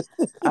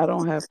 I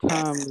don't have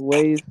time to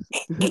waste.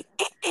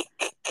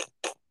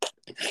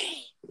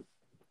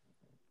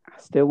 I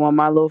still want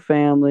my little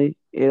family.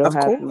 It'll Of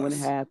happen when it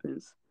course.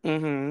 happens. You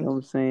Mm-hmm. know what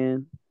I'm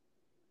saying?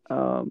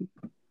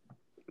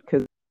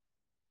 Because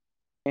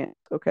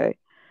okay,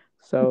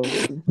 so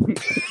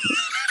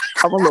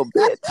I'm a little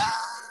bitch.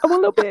 I'm a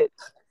little bitch.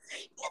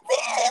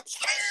 Bitch.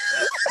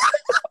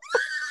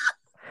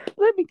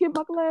 Let me get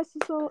my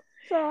glasses on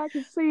so I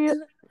can see it.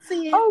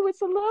 See it. Oh,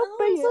 it's a little Oh,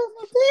 bitch.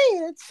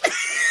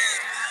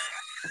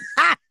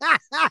 I'm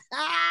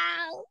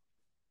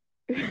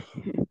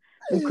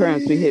Them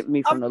cramps be hitting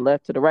me a from the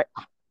left to the right.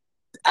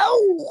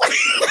 oh.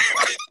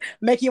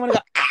 Make you want to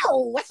go, ow,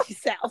 watch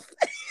yourself.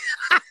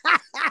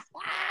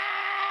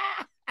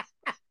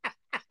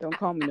 Don't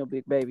call me no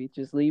big baby.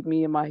 Just leave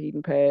me in my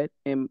heating pad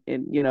and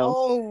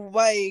Oh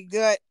my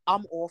god.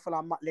 I'm awful.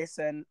 I'm not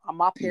listen. On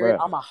my period,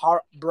 bruh. I'm a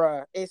heart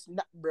bruh. It's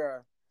not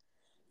bruh.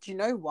 Do you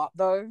know what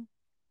though?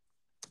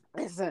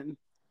 Listen.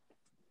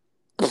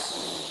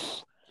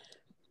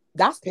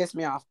 That's pissed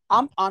me off.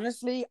 I'm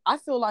honestly, I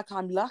feel like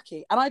I'm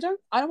lucky. And I don't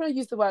want to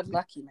use the word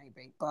lucky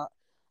maybe, but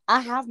I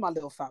have my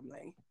little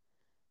family.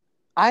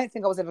 I didn't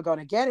think I was ever going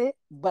to get it,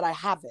 but I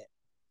have it.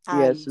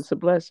 Yes, And it's a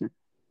blessing.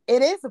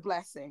 it is a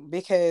blessing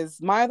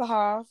because my other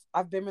half,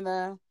 I've been with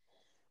her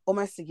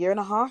almost a year and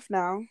a half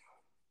now.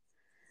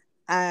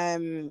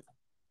 Um,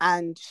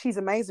 and she's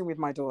amazing with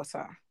my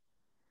daughter.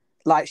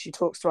 Like, she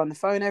talks to her on the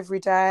phone every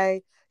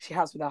day. She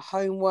helps with her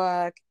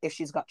homework. If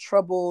she's got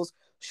troubles,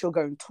 she'll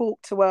go and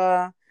talk to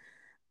her.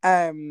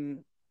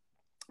 Um,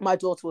 my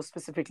daughter will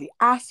specifically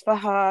ask for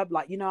her,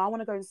 like, I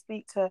want to go and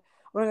speak to,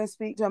 my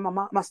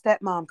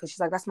stepmom, because she's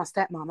like, that's my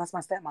stepmom, that's my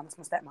stepmom, that's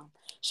my stepmom.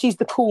 She's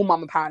the cool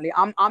mom, apparently.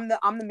 I'm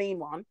the mean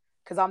one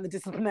because I'm the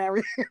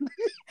disciplinarian,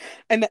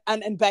 and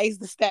Bay's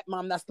the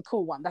stepmom. That's the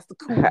cool one. That's the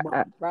cool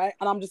mom, right?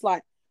 And I'm just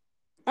like,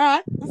 all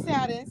right, let's see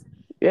how it is.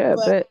 Yeah, I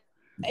But bet.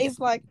 it's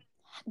like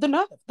the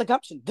nerve, the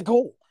gumption, the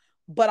goal.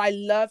 But I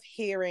love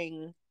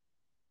hearing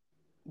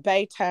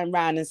Bay turn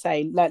around and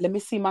say, let me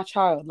see my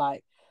child.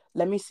 Like,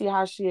 let me see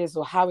how she is,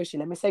 or how is she?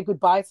 Let me say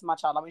goodbye to my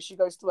child. Like, when she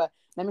goes to her,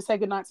 let me say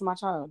goodnight to my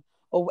child.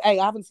 Or, hey,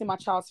 I haven't seen my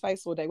child's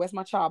face all day. Where's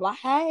my child? Like,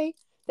 hey,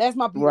 there's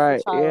my beautiful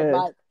Right. child. Yeah.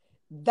 Like,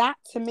 that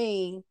to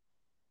me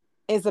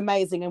is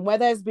amazing. And where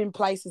there's been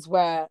places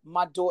where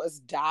my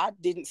daughter's dad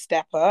didn't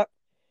step up,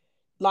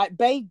 like,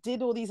 Bay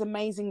did all these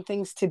amazing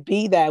things to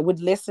be there, would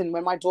listen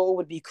when my daughter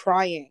would be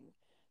crying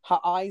her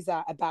eyes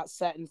out about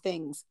certain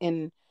things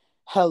in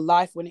her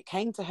life when it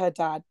came to her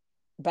dad.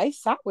 Bay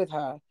sat with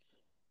her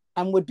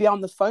and would be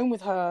on the phone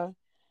with her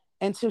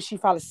until she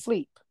fell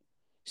asleep.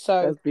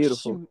 So That's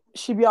beautiful.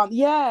 she'd be on,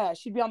 yeah,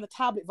 she'd be on the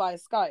tablet via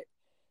Skype,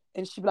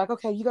 and she'd be like,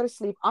 okay, you go to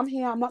sleep. I'm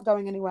here. I'm not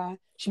going anywhere.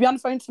 She'd be on the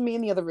phone to me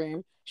in the other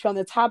room. She'd be on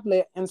the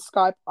tablet and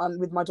Skype on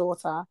with my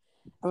daughter.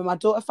 And when my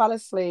daughter fell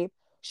asleep,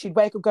 she'd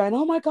wake up going,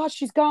 oh my God,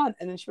 she's gone.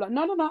 And then she'd be like,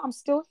 no, no, no, I'm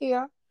still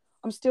here.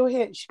 I'm still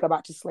here. And she'd go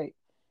back to sleep.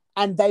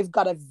 And they've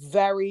got a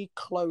very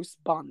close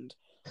bond.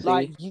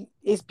 Like, See?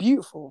 it's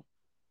beautiful.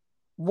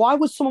 Why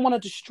would someone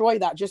want to destroy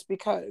that just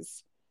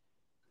because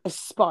of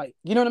spite?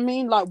 You know what I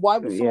mean? Like, why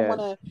would someone Yeah.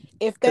 want to,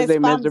 if Because there's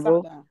they're families out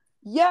miserable. there?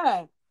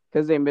 Yeah.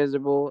 Because they're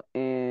miserable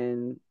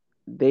and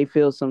they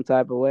feel some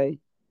type of way.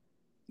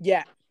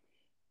 Yeah.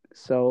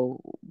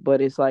 So, but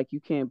it's like you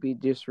can't be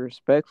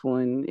disrespectful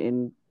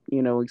and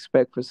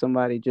expect for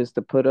somebody just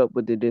to put up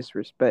with the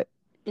disrespect.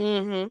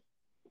 Mm-hmm.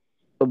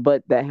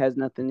 But that has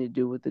nothing to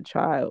do with the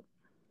child.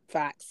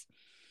 Facts.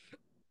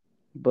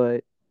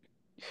 But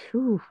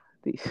whew,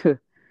 these,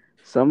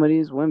 some of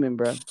these women,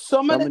 bro.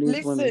 Some of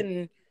these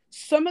women.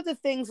 Some of the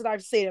things that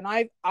I've seen, and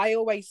I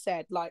always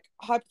said, like,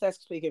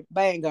 hypothetically speaking,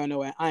 they ain't going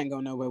nowhere. I ain't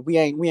going nowhere. We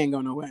ain't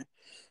going nowhere.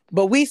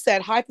 But we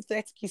said,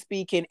 hypothetically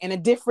speaking, in a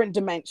different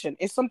dimension,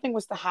 if something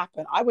was to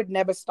happen, I would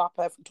never stop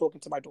her from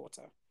talking to my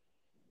daughter.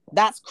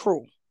 That's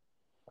cruel.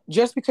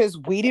 Just because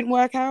we didn't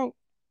work out,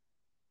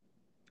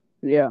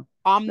 Yeah.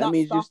 I'm That not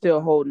means you're stopping still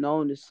her. holding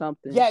on to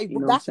something. Yeah, You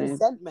know what I'm that's saying?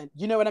 resentment.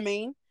 You know what I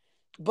mean?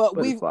 But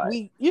But it's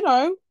like,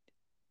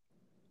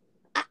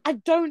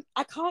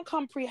 I can't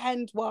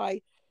comprehend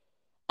why.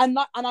 And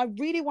I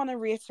really want to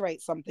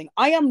reiterate something.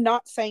 I am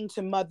not saying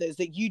to mothers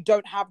that you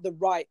don't have the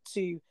right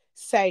to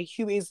say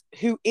who is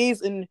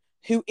and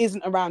who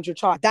isn't around your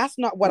child. That's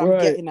not what I'm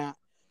right. getting at.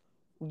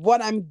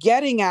 What I'm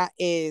getting at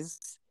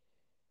is,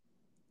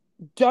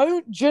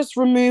 don't just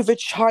remove a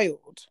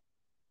child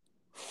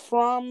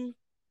from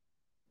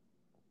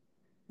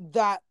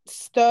that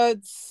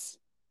studs,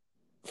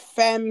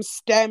 fem,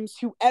 stems,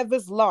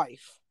 whoever's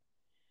life,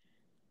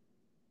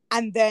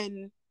 and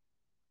then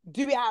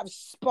do it out of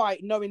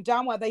spite, knowing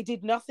damn well they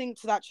did nothing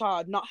to that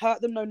child, not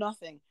hurt them, no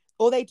nothing.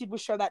 All they did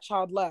was show that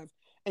child love.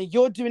 And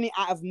you're doing it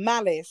out of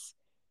malice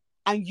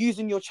and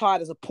using your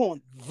child as a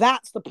pawn.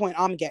 That's the point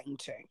I'm getting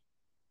to.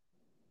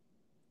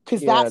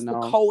 Because Yeah, that's the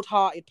no.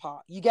 cold-hearted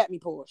part. You get me,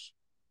 Porsche?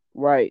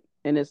 Right.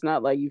 And it's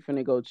not like you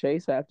finna go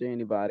chase after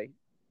anybody.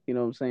 You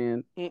know what I'm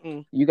saying?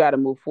 Mm-mm. You got to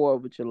move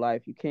forward with your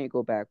life. You can't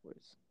go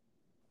backwards.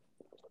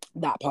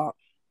 That part.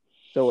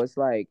 So it's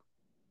like,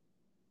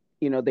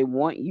 they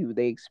want you.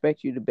 They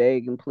expect you to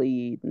beg and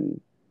plead and,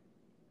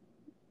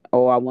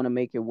 oh, I want to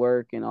make it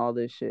work and all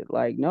this shit.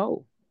 Like,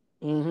 no,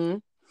 Mm-hmm.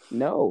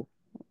 no,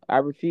 I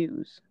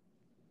refuse.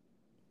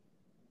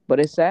 But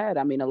it's sad.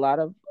 I mean, a lot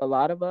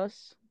of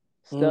us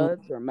Mm.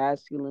 studs or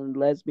masculine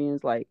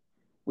lesbians, like,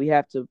 we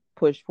have to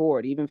push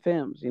forward. Even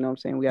femmes, you know what I'm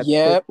saying? We have to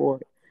push Yep.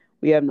 forward.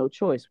 We have no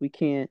choice. We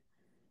can't.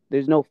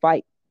 There's no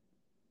fight.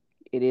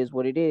 It is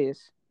what it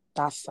is.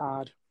 That's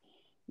sad.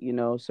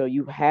 So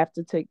you have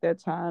to take that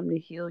time to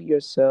heal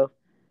yourself.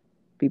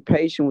 Be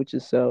patient with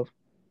yourself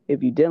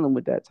if you're dealing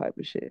with that type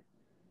of shit.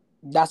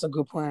 That's a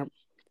good point.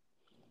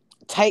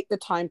 Take the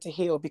time to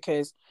heal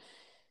because,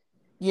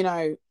 you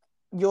know,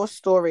 your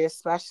story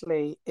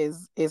especially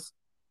is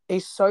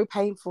so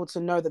painful to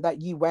know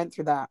that you went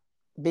through that,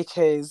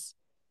 because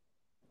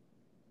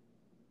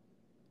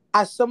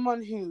as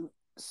someone who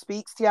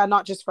speaks to you,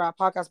 not just for our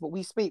podcast, but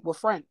we're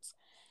friends,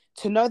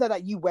 to know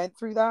that you went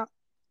through that,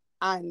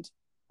 and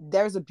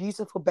there's a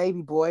beautiful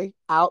baby boy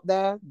out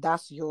there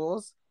that's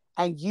yours,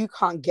 and you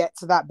can't get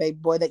to that baby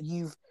boy that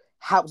you've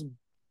helped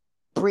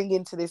bring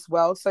into this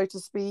world, so to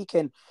speak,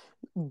 and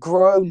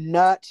grow,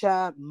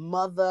 nurture,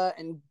 mother,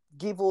 and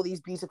give all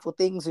these beautiful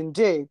things and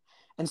do,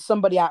 and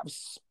somebody out of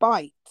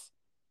spite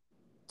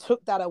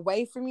took that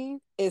away from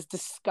you is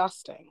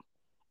disgusting.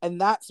 And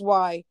that's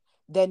why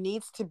there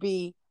needs to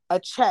be a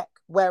check.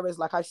 Whereas,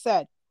 like I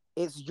said,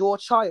 it's your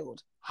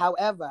child.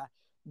 However,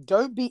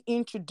 don't be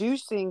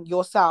introducing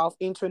yourself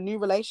into a new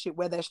relationship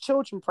where there's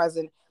children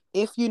present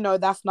if you know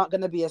that's not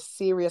going to be a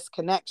serious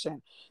connection.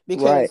 Right.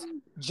 Because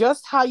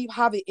just how you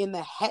have it in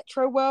the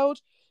hetero world,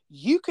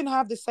 you can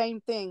have the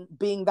same thing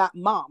being that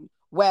mom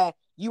where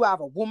you have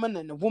a woman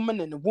and a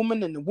woman and a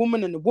woman and a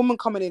woman and a woman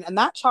coming in, and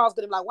that child's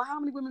gonna be like, well, how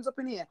many women's up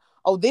in here?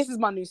 Oh, this is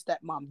my new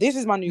stepmom. This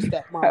is my new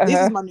stepmom. This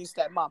is my new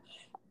stepmom.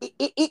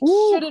 It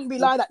shouldn't be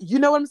like that. You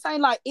know what I'm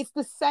saying? Like, it's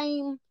the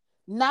same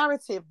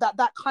narrative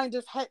that kind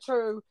of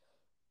hetero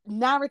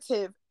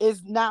narrative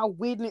is now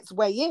weeding its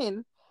way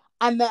in.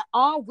 And there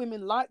are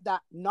women like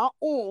that, not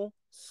all,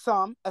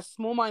 some, a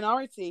small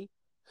minority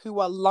who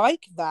are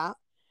like that.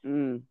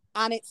 Mm.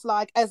 And it's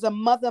like, as a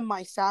mother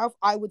myself,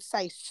 I would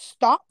say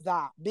stop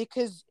that,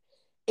 because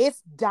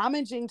it's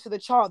damaging to the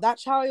child. That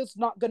child's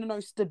not going to know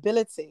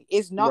stability.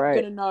 It's not Right.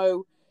 going to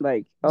know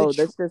Like, oh,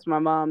 that's just my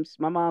mom's.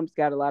 My mom's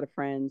got a lot of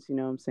friends. You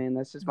know what I'm saying?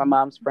 That's just my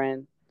mom's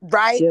friend.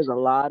 right. She has a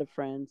lot of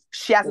friends.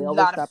 She has They a always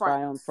lot of stop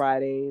friends by on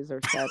Fridays or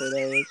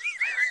Saturdays,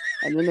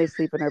 and then they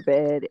sleep in her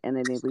bed, and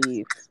then they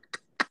leave.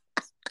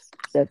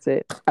 That's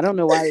it. I don't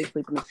know why they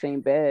sleep in the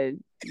same bed.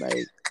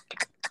 Like,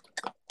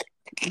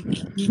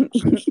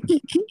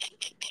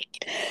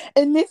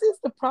 And this is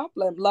the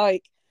problem.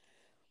 Like,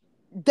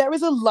 there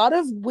is a lot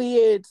of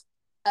weird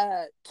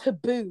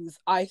taboos,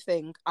 I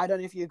think. I don't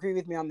know if you agree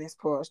with me on this,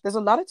 Porsche. There's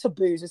a lot of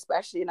taboos,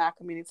 especially in our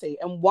community.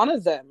 And one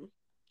of them,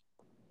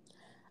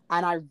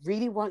 and I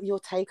really want your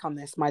take on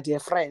this, my dear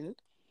friend,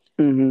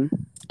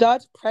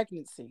 stud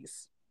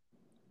pregnancies.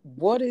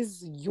 What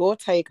is your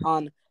take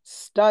on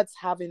studs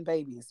having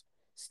babies?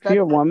 If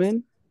you're a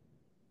woman,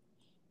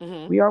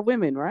 mm-hmm. we are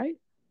women, right?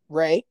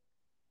 Right.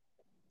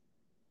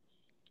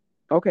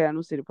 Okay, I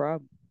don't see the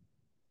problem.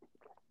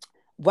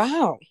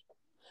 Wow.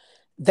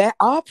 There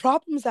are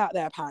problems out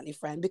there, apparently,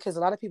 friend, because a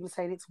lot of people are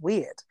saying it's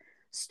weird.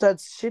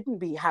 Studs shouldn't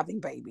be having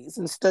babies,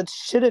 and studs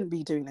shouldn't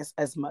be doing this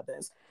as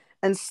mothers.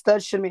 And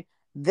studs shouldn't be.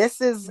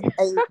 This is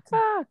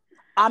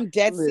I'm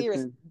dead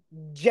serious.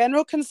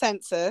 General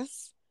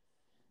consensus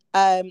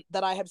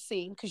that I have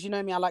seen, because you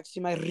know me, I like to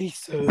do my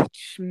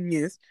research.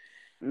 Yes.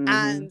 Mm-hmm.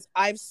 And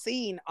I've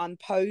seen on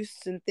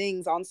posts and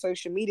things on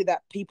social media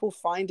that people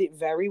find it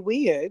very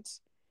weird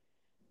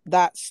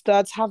that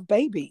studs have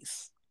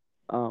babies.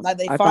 Like,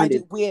 they find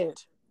it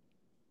weird.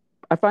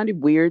 I find it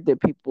weird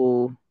that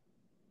people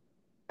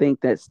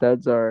think that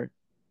studs are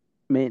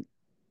men.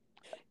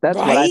 That's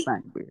right? What I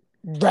find weird.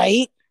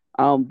 Right.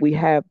 We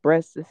have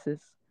breastises.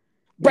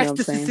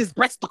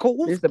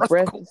 Breasticles. There's the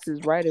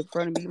breastises right in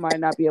front of me. You might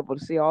not be able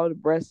to see all the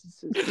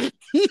breastises,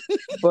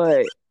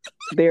 but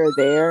they're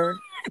there.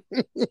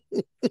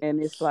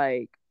 And it's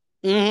like,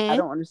 I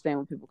don't understand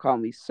when people call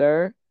me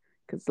sir,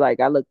 because like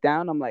I look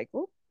down, I'm like,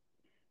 oh,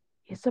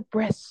 it's a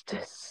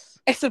breastis.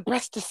 It's a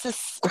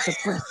breastises. It's a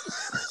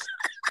breastis.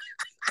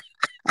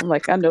 I'm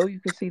like, I know you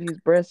can see these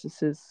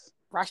breastises.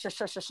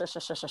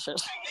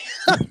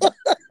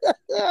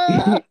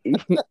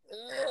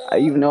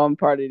 Even though I'm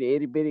part of the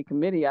itty bitty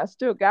committee, I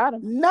still got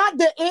them. Not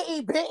the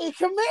itty bitty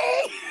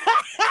committee.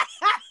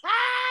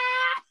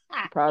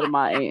 I'm proud of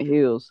my Aunt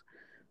Hills.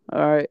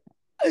 All right.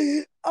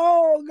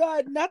 Oh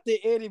God, not the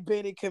itty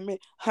bitty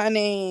committee,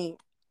 honey.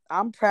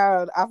 I'm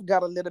proud. I've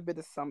got a little bit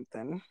of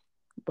something.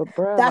 But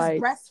bro, that's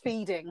like,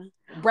 breastfeeding.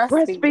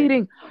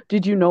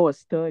 Did you know a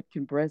stud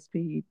can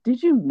breastfeed?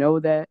 Did you know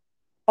that?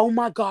 Oh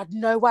my God,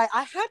 no way.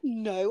 I had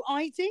no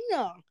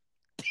idea.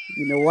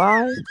 You know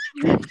why?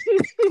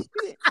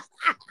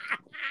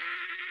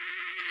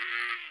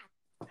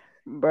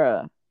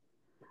 Bruh.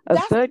 A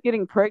stud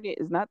getting pregnant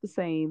is not the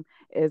same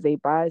as a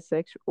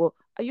bisexual. Well,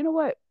 you know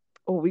what?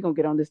 Oh, we're gonna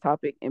get on this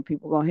topic and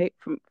people gonna hate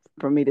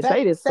for me to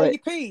say this. Say your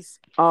piece.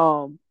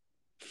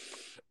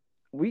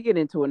 We get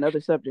into another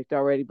subject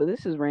already, but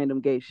this is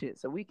random gay shit,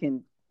 so we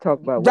can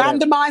talk about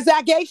randomize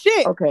that gay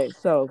shit. Okay,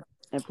 so,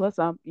 and plus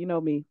I'm, you know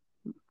me,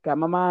 got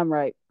my mind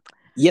right.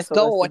 Yes, so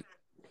go on.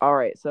 All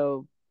right,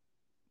 so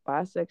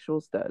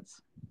bisexual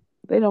studs,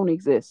 they don't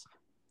exist.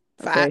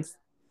 Okay? Facts.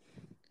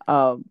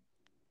 I'm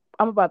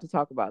about to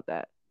talk about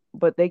that,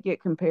 but they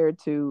get compared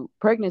to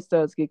pregnant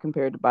studs get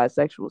compared to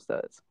bisexual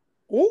studs.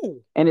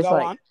 Ooh, and it's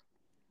like,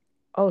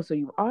 oh, so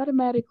you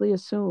automatically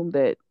assume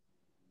that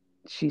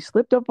she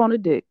slipped up on a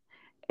dick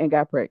and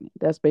got pregnant.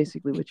 That's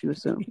basically what you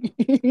assume.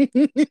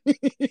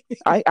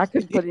 I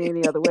couldn't put it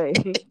any other way.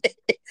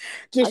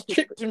 Just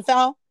tripped and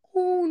fell.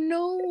 Oh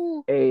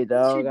no! Hey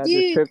dog, I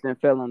just tripped and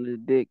fell on the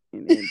dick,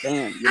 and then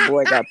damn, your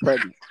boy got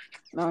pregnant.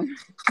 No.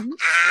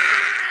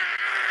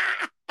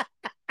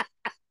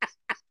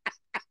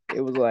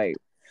 It was like,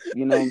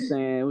 you know what I'm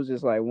saying? It was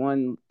just like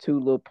 1-2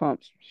 little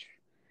pumps.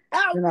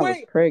 And I was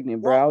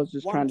pregnant, bro. I was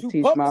just trying to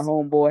teach my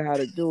homeboy how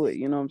to do it.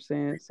 You know what I'm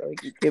saying? So he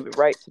could give it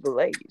right to the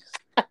ladies.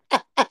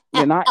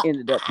 Then I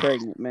ended up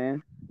pregnant,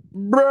 man.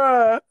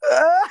 Bruh.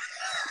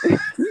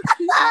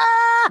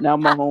 Now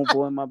my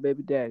homeboy and my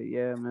baby daddy.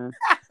 Yeah, man.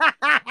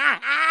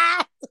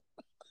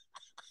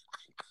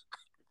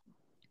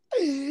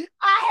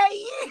 I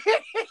hate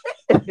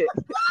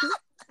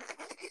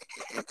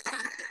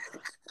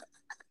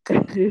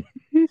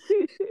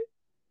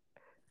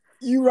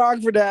you.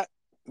 Wrong for that.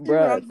 You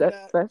Bruh, wrong for that's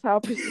that. that's how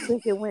people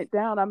think it went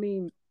down. I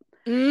mean,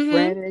 Mm-hmm.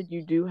 granted,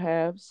 you do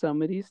have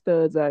some of these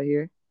studs out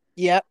here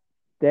Yep.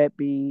 that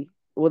be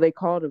well, they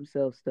call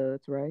themselves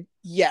studs, right?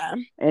 Yeah.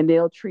 And they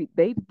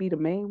be the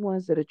main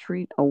ones that'll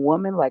treat a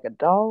woman like a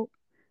dog,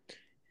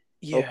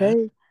 Yeah.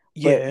 okay? But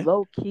Yeah.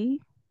 low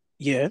key,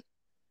 Yeah.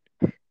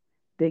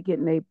 they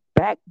getting their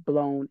back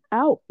blown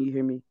out. You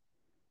hear me?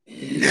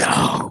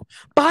 No.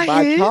 By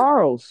By who?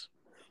 Charles.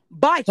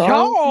 By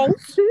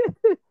Charles.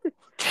 Charles.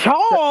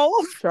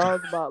 Charles.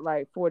 Charles about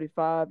like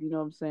 45, you know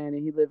what I'm saying?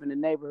 And he live in the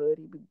neighborhood.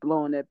 He be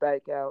blowing that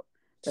back out.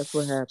 That's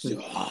what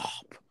happens. Stop.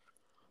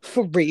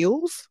 For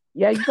reals?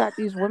 Yeah, you got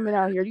these women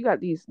out here. You got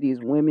these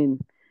women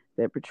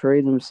that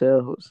portray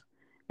themselves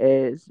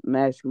as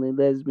masculine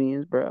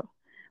lesbians, bro.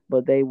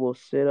 But they will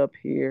sit up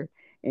here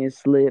and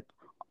slip,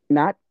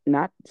 not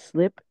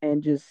slip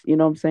and just, you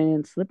know what I'm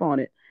saying, slip on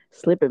it,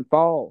 slip and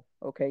fall,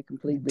 okay,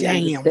 completely,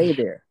 and just Damn. stay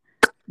there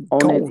on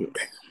that. Gold.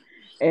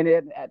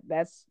 And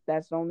that's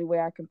the only way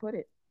I can put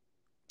it.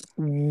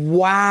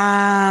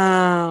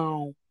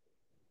 Wow.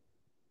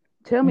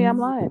 Tell me I'm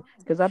lying,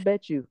 because I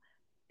bet you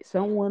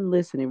someone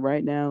listening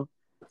right now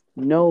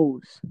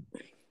knows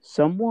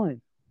someone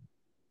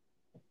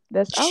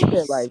that's out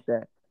there Jeez. like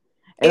that.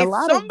 And a If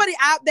lot of somebody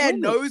out there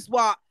women. knows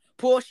what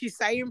Portia's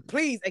saying,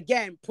 please,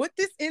 again, put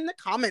this in the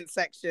comment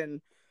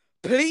section.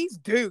 Please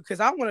do, because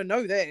I want to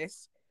know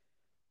this.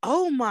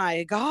 Oh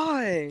my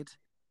God.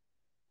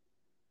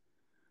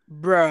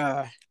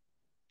 Bruh.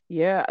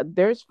 Yeah,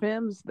 there's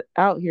femmes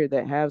out here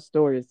that have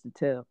stories to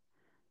tell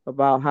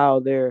about how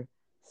their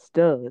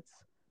studs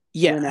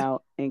went Yeah.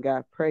 out and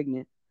got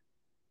pregnant.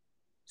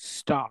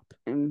 Stop.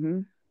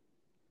 Mm-hmm.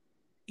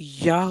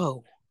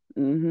 Yo.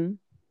 Mm-hmm.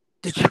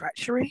 The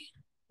treachery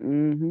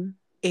Mm-hmm.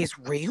 is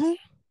real?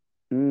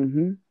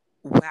 Mm-hmm.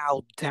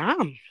 Wow,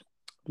 damn.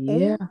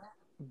 Yeah. Oh,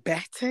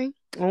 betting.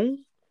 Oh,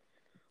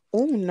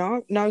 oh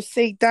no. No,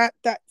 see that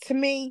to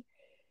me,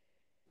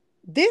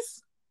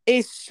 this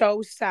is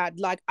so sad.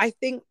 Like, I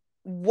think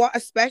what,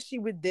 especially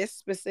with this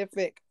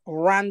specific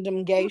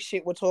random gay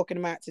shit we're talking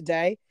about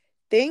today,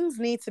 things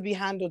need to be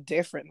handled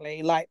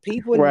differently. Like,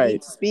 people need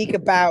Right. to speak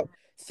about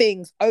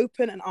things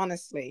open and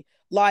honestly.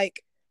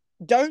 Like,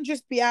 don't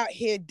just be out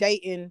here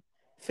dating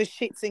for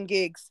shits and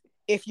gigs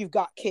if you've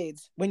got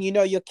kids, when you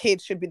know your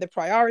kids should be the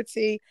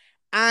priority,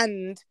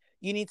 and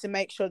you need to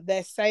make sure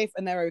they're safe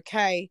and they're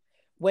okay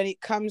when it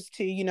comes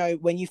to,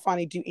 when you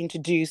finally do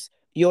introduce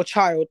your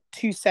child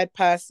to said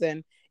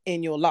person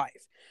in your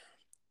life.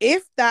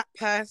 If that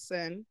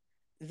person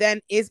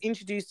then is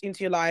introduced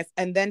into your life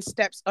and then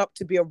steps up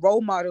to be a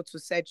role model to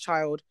said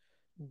child,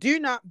 do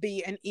not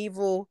be an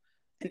evil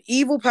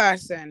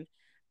person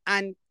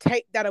and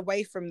take that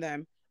away from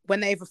them when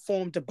they've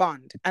formed a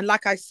bond. And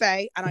like I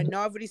say, and I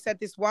know I've already said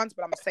this once,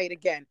 but I'm gonna say it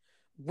again,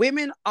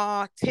 women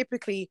are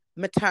typically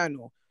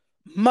maternal.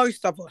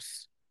 Most of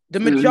us, the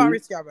Mm-hmm.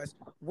 majority of us,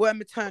 were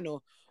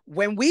maternal.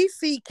 When we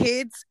see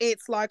kids,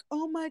 it's like,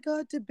 oh my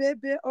God, the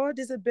baby. Oh,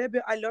 there's a baby.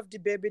 I love the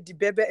baby. The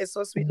baby is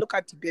so sweet. Look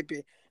at the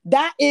baby.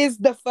 That is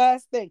the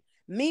first thing.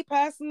 Me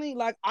personally,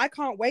 like, I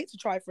can't wait to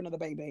try for another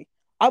baby.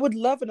 I would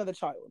love another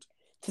child.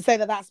 To say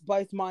that that's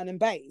both mine and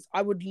Bay's.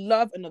 I would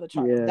love another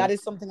child. Yeah. That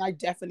is something I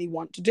definitely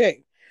want to do.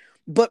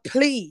 But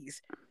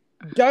please,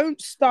 don't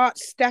start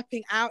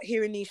stepping out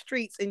here in these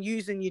streets and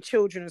using your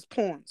children as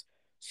pawns.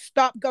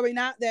 Stop going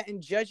out there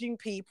and judging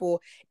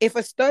people. If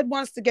a stud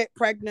wants to get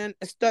pregnant,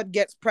 a stud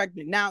gets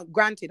pregnant. Now,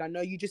 granted, I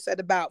know you just said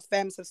about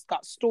femmes have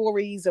got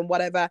stories and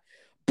whatever,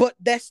 but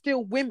they're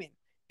still women.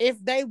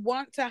 If they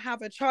want to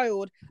have a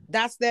child,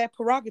 that's their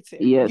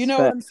prerogative. You Yes, know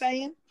what I'm facts.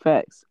 saying?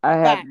 Facts. I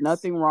have Facts.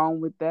 nothing wrong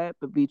with that,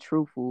 but be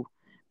truthful.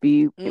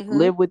 Be Mm-hmm.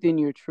 live within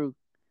your truth.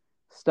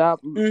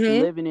 Stop Mm-hmm.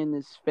 living in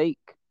this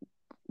fake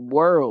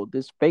world,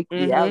 this fake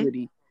Mm-hmm.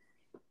 reality,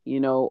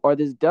 or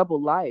this double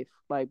life.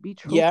 Like, be Yep.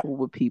 truthful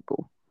with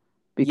people,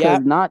 because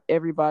Yep. not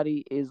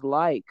everybody is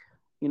like,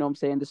 what I'm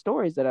saying, the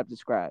stories that I've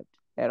described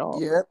at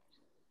all. Yep.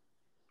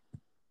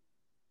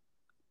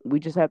 We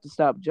just have to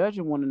stop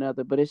judging one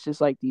another. But it's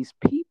just like these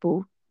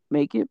people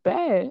make it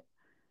bad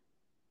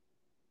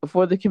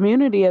for the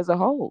community as a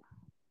whole.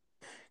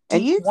 Do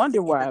And you you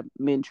wonder why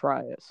men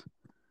try us.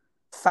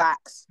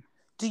 facts?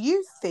 Do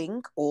you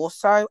think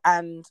also,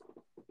 and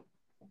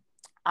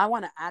I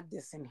want to add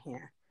this in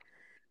here,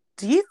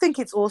 do you think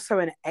it's also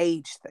an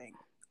age thing?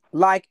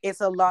 Like,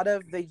 it's a lot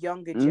of the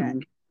younger Mm-hmm.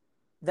 gen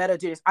that are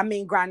doing this. I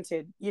mean,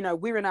 granted,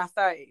 we're in our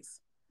 30s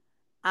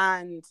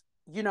and,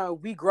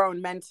 we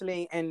grown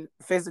mentally and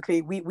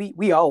physically.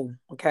 We old,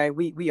 okay?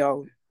 We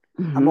old.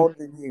 I'm Mm-hmm. older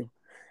than you.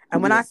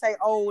 And when Yeah. I say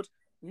old,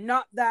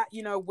 not that,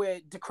 we're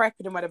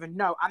decrepit and whatever.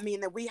 No, I mean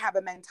that we have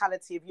a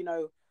mentality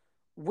of,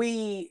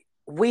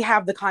 we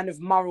have the kind of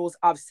morals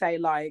of, say,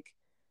 like,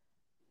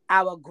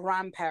 our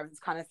grandparents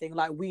kind of thing.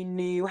 Like, we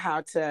knew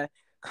how to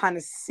kind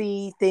of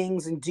see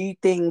things and do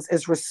things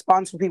as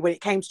responsible people. When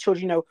it came to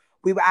children,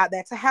 we were out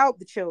there to help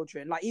the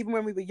children. Like even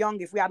when we were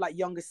young, if we had like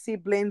younger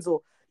siblings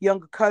or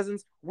younger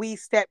cousins, we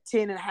stepped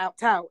in and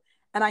helped out.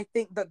 And I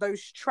think that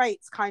those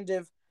traits kind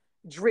of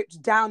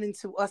dripped down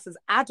into us as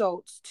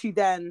adults to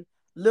then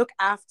look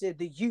after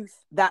the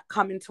youth that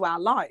come into our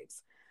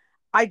lives.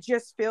 I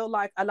just feel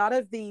like a lot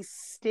of these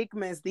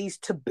stigmas, these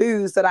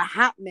taboos that are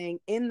happening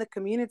in the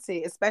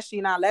community, especially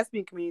in our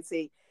lesbian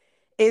community,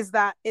 is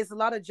that it's a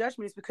lot of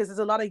judgments because there's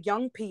a lot of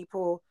young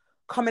people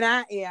coming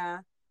out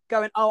here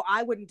going, oh,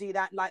 I wouldn't do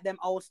that like them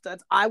old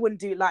studs. I wouldn't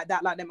do it like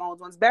that like them old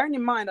ones. Bearing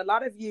in mind, a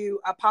lot of you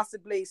are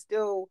possibly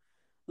still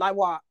like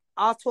what?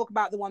 I'll talk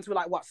about the ones who are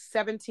like what,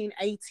 17,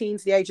 18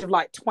 to the age of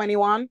like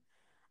 21.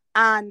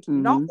 And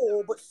not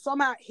all, but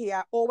some out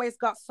here always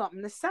got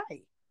something to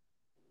say.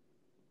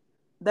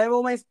 They've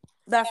always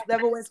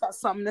got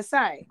something to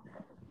say.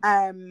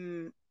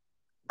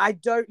 I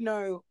don't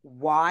know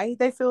why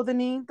they feel the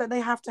need that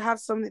they have to have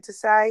something to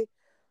say,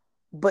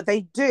 but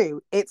they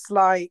do. It's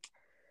like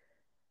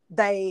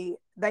they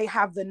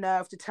have the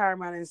nerve to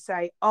turn around and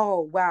say,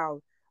 "Oh,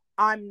 wow,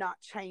 I'm not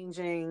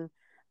changing.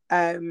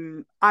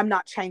 I'm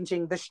not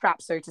changing the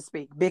strap, so to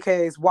speak,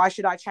 because why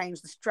should I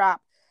change the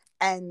strap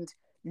and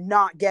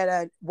not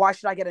why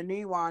should I get a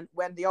new one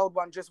when the old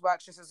one just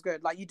works just as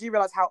good?" Like, you do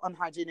realize how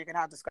unhygienic and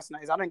how disgusting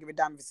that is. I don't give a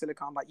damn if it's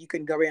silicone. Like, you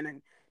can go in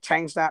and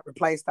change that,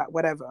 replace that,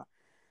 whatever.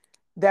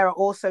 There are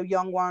also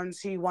young ones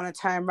who want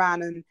to turn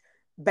around and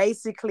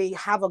basically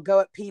have a go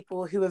at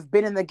people who have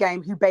been in the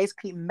game, who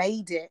basically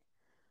made it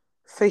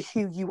for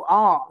who you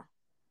are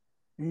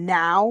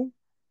now,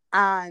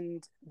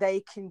 and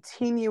they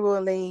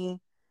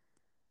continually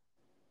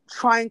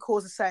try and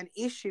cause a certain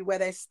issue where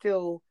there's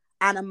still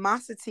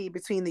animosity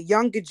between the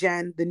younger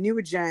gen, the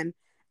newer gen,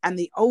 and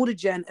the older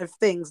gen of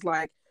things,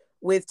 like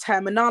with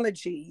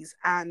terminologies,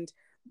 and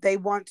they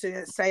want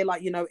to say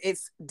like,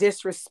 it's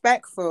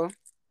disrespectful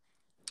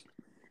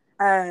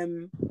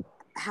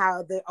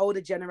how the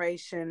older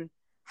generation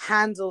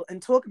handle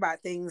and talk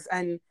about things.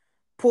 And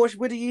Portia,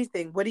 what do you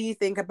think? What do you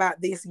think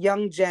about this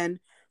young gen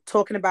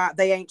talking about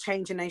they ain't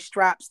changing their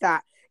straps,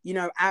 that,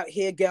 out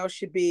here girls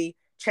should be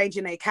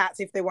changing their cats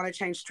if they want to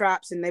change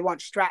straps, and they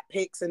want strap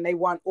picks and they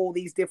want all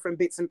these different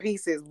bits and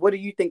pieces? What do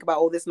you think about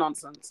all this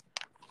nonsense?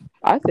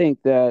 I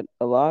think that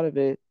a lot of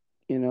it,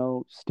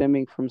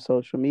 stemming from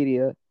social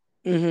media,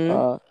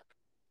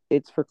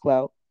 it's for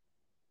clout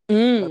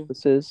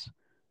purposes.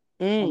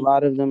 A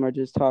lot of them are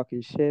just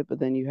talking shit, but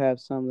then you have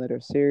some that are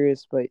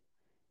serious, but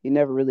you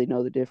never really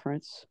know the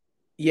difference.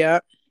 Yeah.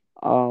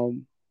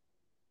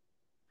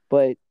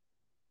 But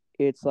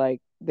it's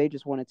like they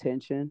just want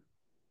attention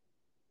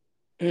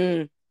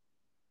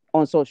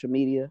on social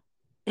media.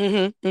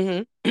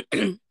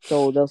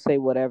 So they'll say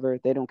whatever.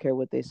 They don't care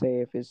what they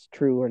say, if it's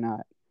true or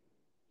not.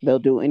 They'll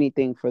do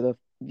anything for the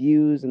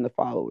views and the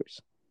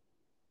followers.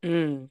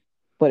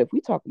 But if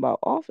we talk about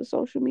off of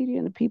social media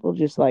and the people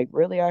just like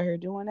really out here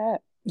doing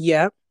that,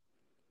 yeah,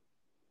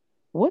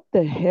 what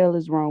the hell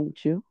is wrong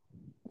with you?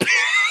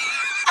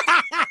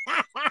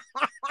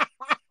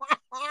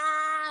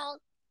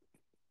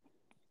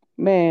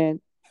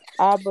 Man,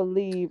 I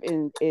believe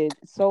in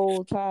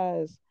soul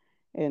ties,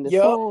 and the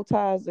soul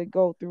ties that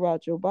go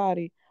throughout your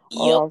body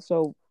are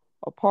also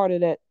a part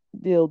of that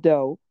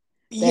dildo.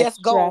 That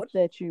strap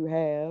that you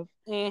have.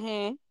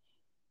 You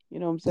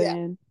know what I'm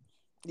saying?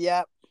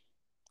 Yep.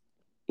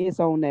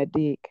 It's on that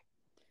dick.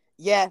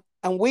 Yeah.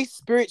 And we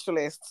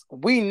spiritualists,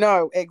 we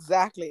know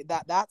exactly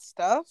that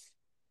stuff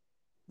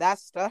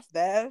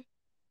there.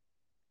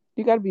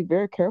 You got to be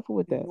very careful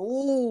with that.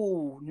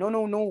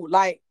 No.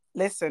 Like,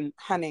 listen,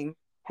 honey.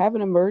 Have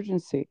an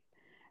emergency.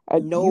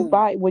 No. You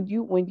buy when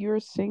you're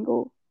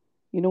single.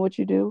 You know what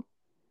you do?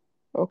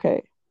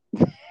 Okay.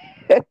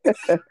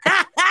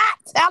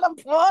 Tell him,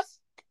 puss.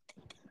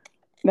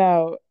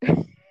 Now,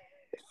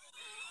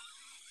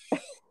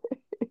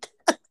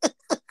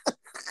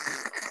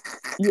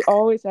 you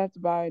always have to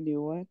buy a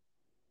new one.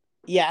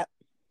 Yeah.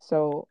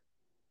 So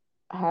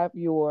have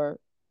your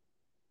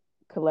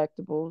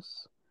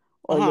collectibles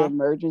or your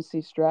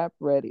emergency strap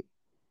ready,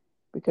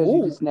 because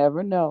you just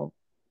never know.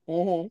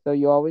 So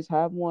you always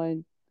have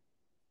one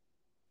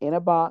in a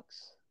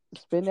box.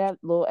 Spend that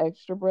little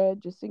extra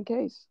bread just in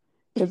case,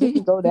 because it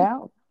can go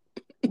down.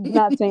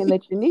 Not saying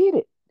that you need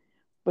it,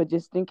 but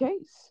just in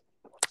case.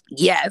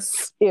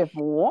 Yes. If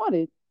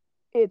wanted,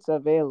 it's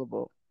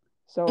available.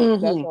 So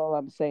that's all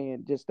I'm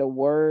saying. Just a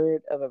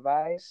word of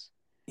advice.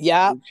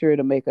 Yeah. Make sure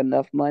to make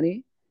enough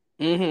money.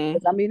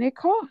 Because, I mean, it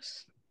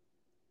costs.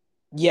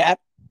 Yep.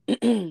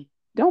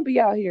 Don't be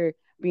out here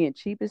being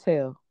cheap as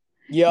hell.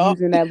 Yep.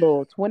 Using that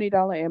little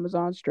 $20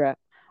 Amazon strap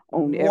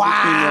on every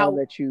female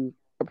that you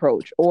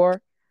approach.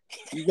 Or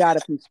you got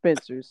it from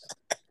Spencer's.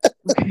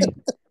 Okay.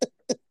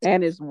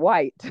 And it's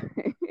white.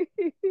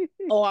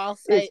 Oh, I'll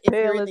say, it's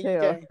pale as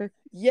hell.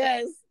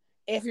 Yes.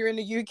 If you're in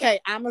the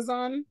UK,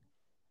 Amazon.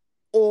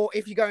 Or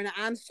if you're going to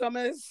Ann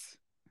Summers.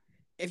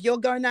 If you're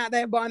going out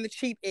there buying the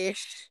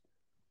cheap-ish.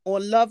 Or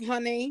Love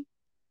Honey.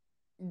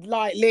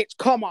 Like,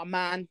 come on,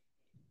 man.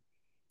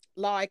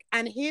 Like,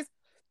 and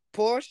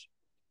Push,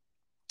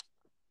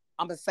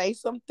 I'm gonna say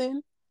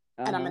something,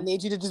 and I'm Uh-huh. gonna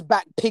need you to just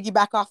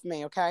piggyback off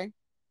me, okay?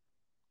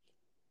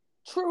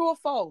 True or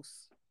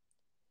false?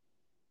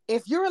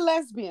 If you're a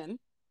lesbian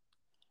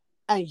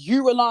and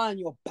you rely on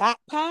your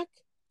backpack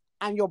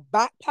and your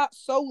backpack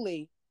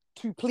solely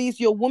to please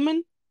your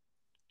woman,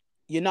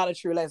 you're not a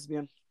true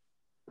lesbian.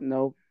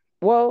 No.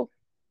 Well,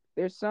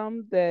 there's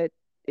some that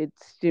it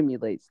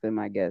stimulates them,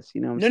 I guess.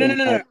 You know what I'm No, no, no, saying?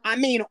 no, no. Like, I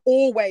mean,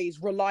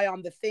 always rely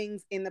on the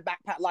things in the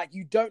backpack. Like,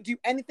 you don't do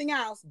anything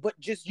else but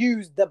just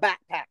use the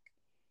backpack.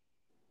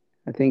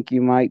 I think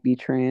you might be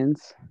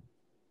trans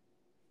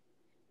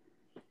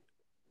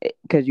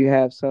because you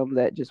have some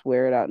that just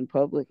wear it out in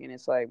public, and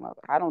it's like,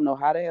 I don't know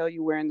how the hell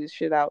you wearing this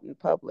shit out in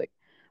public,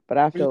 but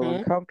I feel Mm-hmm.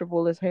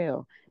 uncomfortable as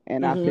hell,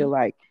 and I Mm-hmm. feel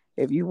like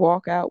if you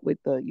walk out with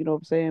the, you know what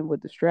I'm saying,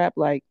 with the strap,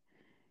 like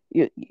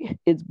you,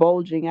 it's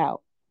bulging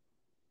out.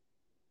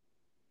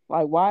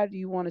 Like, why do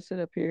you want to sit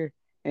up here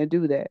and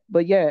do that?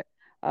 But yeah,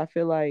 I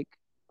feel like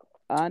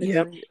Yep.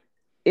 honestly,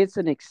 it's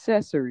an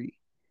accessory.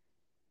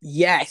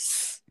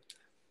 Yes.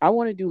 I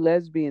want to do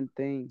lesbian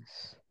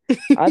things.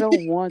 I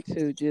don't want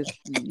to just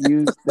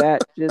use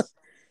that. Just,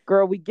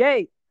 girl, we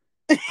gay.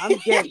 I'm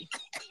gay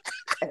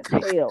as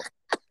hell.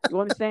 You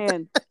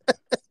understand?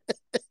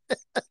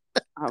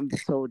 I'm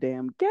so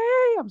damn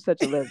gay. I'm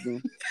such a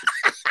lesbian.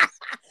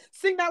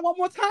 Sing that one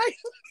more time.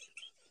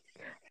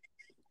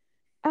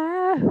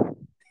 I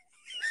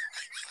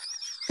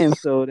am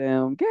so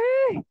damn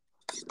gay.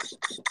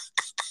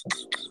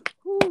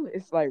 Ooh,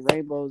 it's like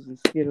rainbows and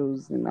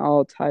Skittles and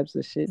all types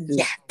of shit.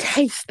 Yeah, Just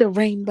taste the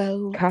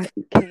rainbow.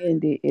 cotton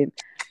candy. And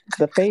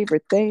my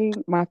favorite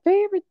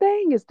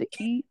thing is to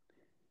eat.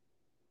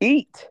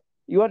 Eat.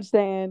 You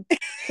understand?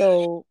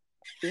 So,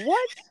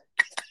 what?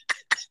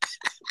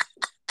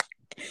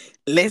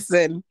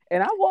 Listen,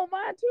 And I want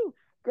mine too.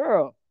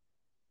 Girl,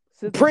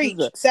 sister, preach.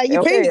 sister. Say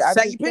your Okay, piece. I'm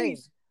Say your just saying.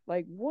 piece.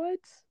 Like, what?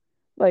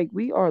 Like,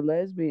 we are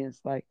lesbians.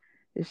 Like,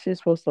 this shit's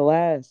supposed to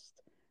last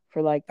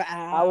for like For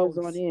hours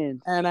on hours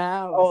end. and Oh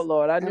hours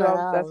Lord, I and knew I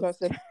was. That's what hours.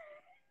 I said.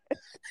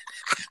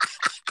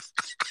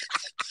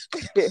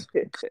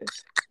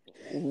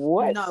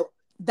 What? No,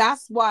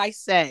 that's why I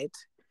said.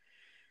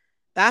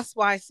 That's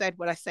why I said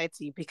what I said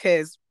to you,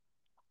 because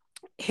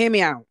hear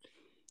me out.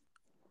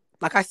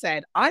 Like I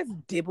said,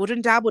 I've dibbled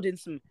and dabbled in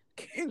some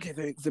kinky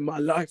things in my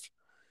life,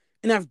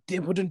 and I've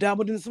dibbled and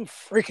dabbled in some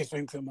freaky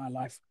things in my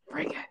life.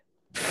 Freaking.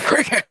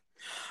 Freaky.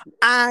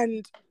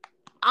 And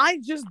I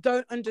just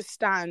don't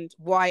understand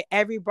why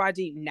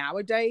everybody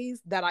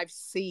nowadays that I've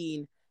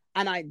seen,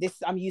 and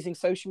I'm using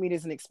social media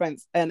as an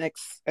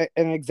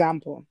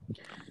example.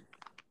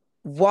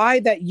 Why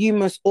that you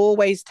must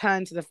always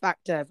turn to the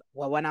fact of,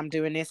 well, when I'm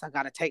doing this, I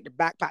gotta take the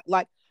backpack.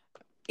 Like,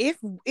 if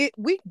it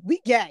we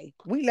gay,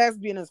 we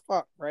lesbian as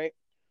fuck, right?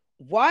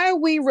 Why are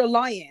we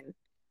relying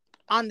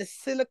on the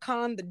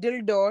silicone, the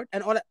dildo,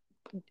 and all that?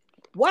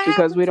 What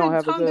Because happened to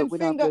the tongue and we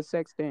don't have a finger? good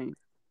sex thing.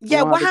 We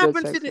Yeah, don't what have a good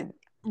happened to sex the thing.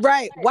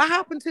 right? What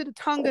happened to the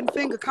tongue and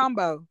finger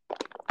combo?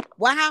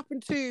 What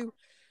happened to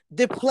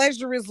the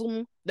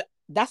pleasurism?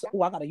 That's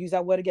I gotta use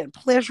that word again.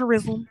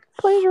 Pleasurism.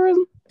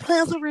 Plagiarism.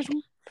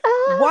 Pleasurism.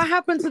 Ah, What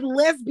happened to the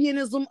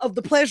lesbianism of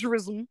the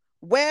pleasurism?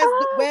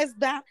 ah, Where's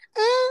that?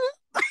 ah.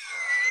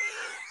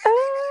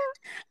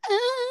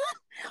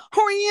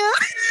 Oh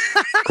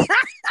yeah.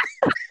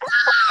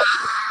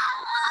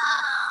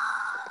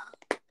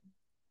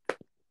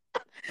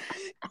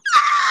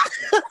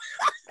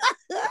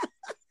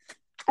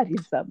 I need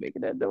to stop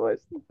making that noise.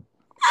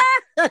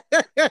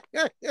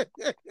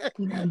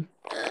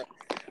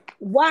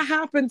 What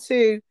happened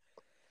to,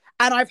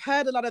 and I've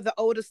heard a lot of the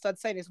older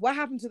studs say this, what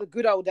happened to the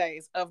good old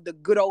days of the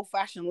good old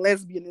fashioned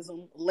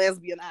lesbianism,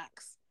 lesbian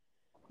acts?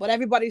 But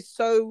everybody's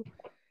so,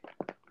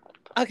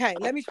 okay,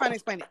 let me try and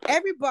explain it.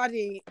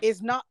 Everybody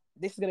is not,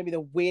 this is going to be the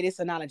weirdest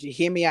analogy.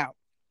 Hear me out.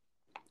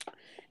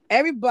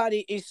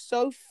 Everybody is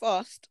so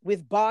fussed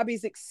with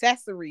Barbie's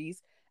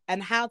accessories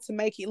and how to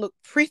make it look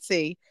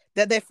pretty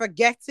that they're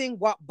forgetting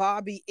what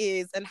Barbie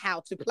is and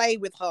how to play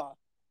with her.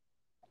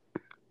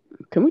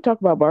 Can we talk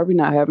about Barbie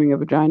not having a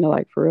vagina,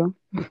 like, for real?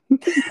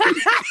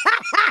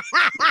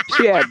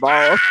 She had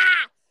balls.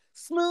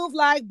 Smooth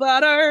like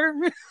butter.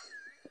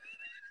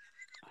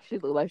 She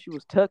looked like she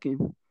was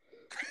tucking.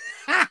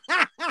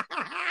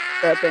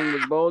 That thing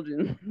was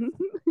bulging.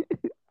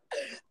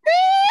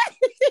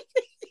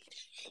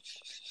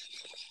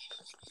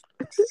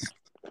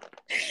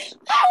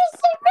 That was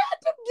some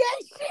random gay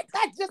shit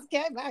that just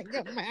came out of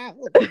your mouth.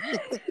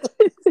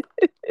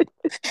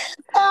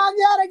 Oh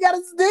God, I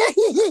gotta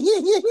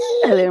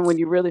And then sneeze. when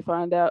you really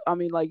find out, I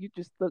mean, like, you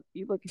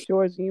look at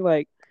yours and you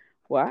like,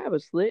 well, I have a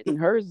slit and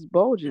hers is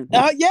bulging, Yeah,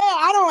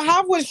 I don't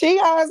have what she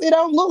has. It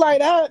don't look like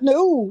that.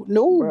 No,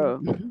 no,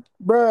 bro.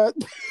 bruh.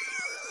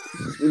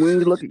 When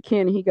you look at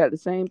Ken, he got the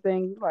same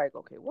thing. You're like,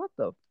 okay, what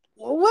the?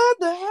 What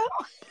the hell?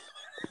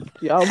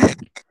 Y'all,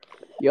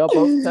 y'all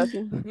both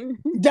tucking.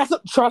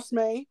 Trust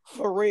me,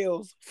 for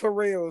reals, for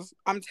reals.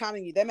 I'm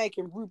telling you, they're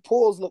making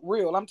RuPaul's look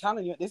real. I'm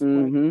telling you at this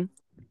point, Mm-hmm.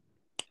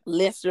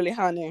 literally,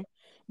 honey.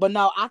 But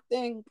no, I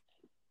think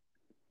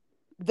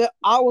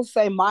I will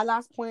say my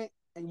last point,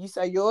 and you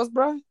say yours,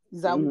 bro.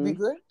 That would be Hmm.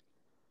 good.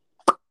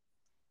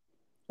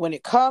 When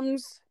it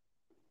comes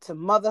to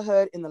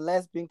motherhood in the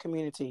lesbian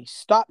community,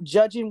 stop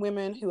judging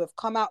women who have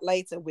come out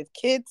later with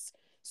kids.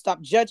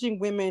 Stop judging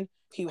women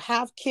who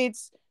have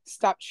kids.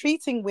 Stop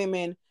treating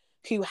women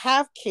who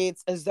have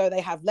kids as though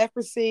they have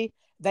leprosy.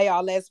 They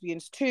are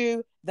lesbians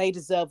too. They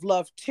deserve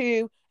love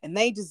too. And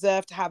they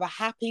deserve to have a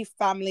happy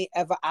family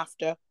ever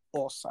after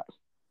also.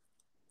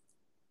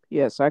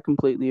 Yes, I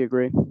completely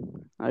agree.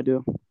 I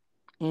do.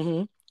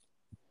 Mm-hmm.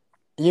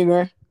 You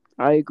agree?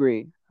 I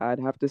agree. I'd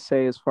have to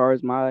say, as far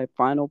as my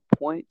final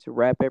point to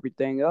wrap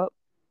everything up,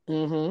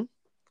 Mm-hmm.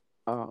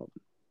 um,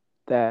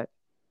 that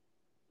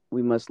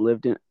we must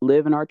live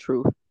in our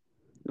truth,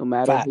 no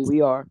matter who Facts.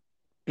 we are.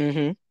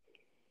 Mm-hmm.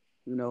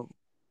 You know,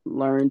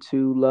 learn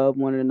to love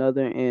one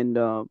another and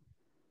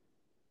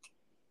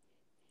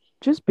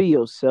just be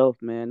yourself,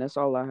 man. That's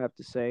all I have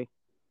to say.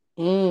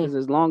 Mm. Because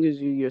as long as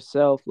you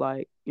yourself,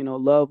 like,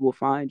 love will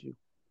find you.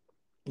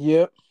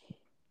 Yep.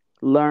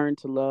 Learn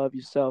to love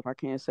yourself. I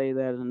can't say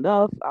that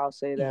enough. I'll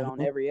say that on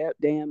Mm-hmm. every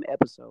damn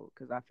episode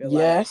because I feel like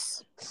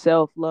Yes.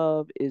 self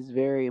love is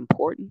very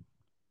important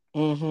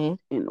Mm-hmm.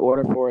 in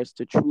order for us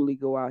to truly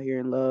go out here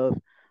and love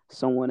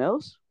someone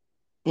else.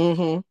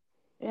 Mm-hmm.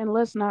 And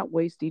let's not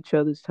waste each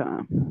other's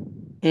time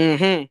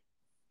Mm-hmm.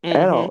 at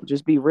Mm-hmm. all.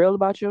 Just be real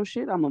about your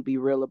shit. I'm going to be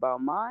real about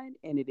mine.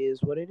 And it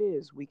is what it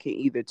is. We can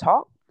either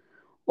talk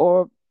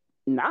or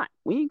not.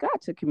 We ain't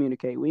got to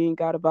communicate. We ain't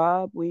got to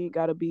vibe. We ain't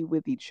got to be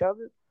with each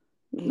other.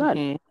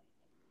 Nothing.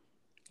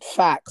 Mm-hmm.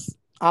 Facts.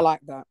 I like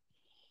that.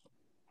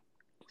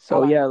 I So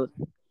like yeah,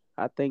 that.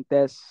 I think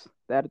that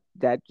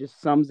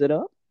just sums it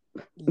up.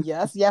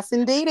 Yes, yes,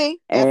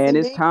 indeedy. Yes, And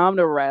it's indeed. time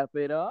to wrap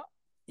it up.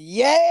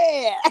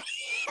 Yeah.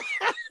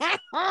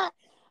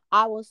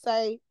 I will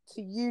say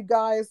to you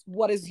guys,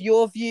 what is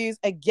your views?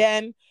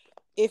 Again,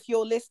 if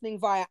you're listening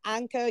via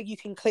Anchor, you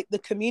can click the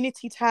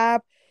community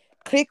tab,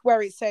 click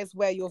where it says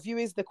where your view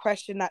is, the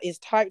question that is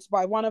typed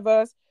by one of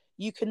us.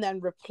 You can then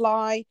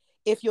reply.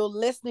 If you're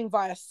listening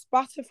via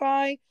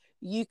Spotify,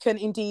 you can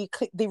indeed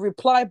click the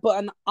reply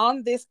button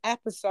on this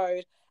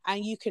episode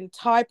and you can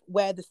type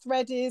where the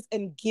thread is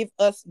and give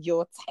us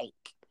your take.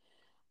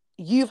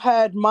 You've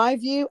heard my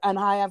view, and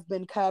I have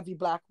been Curvy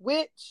Black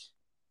Witch.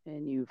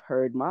 And you've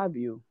heard my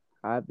view.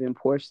 I've been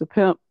Portia the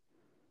Pimp.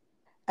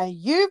 And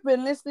you've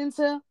been listening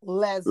to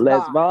Let's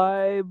Let's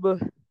Vibe.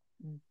 vibe.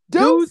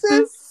 Deuces.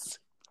 Deuces.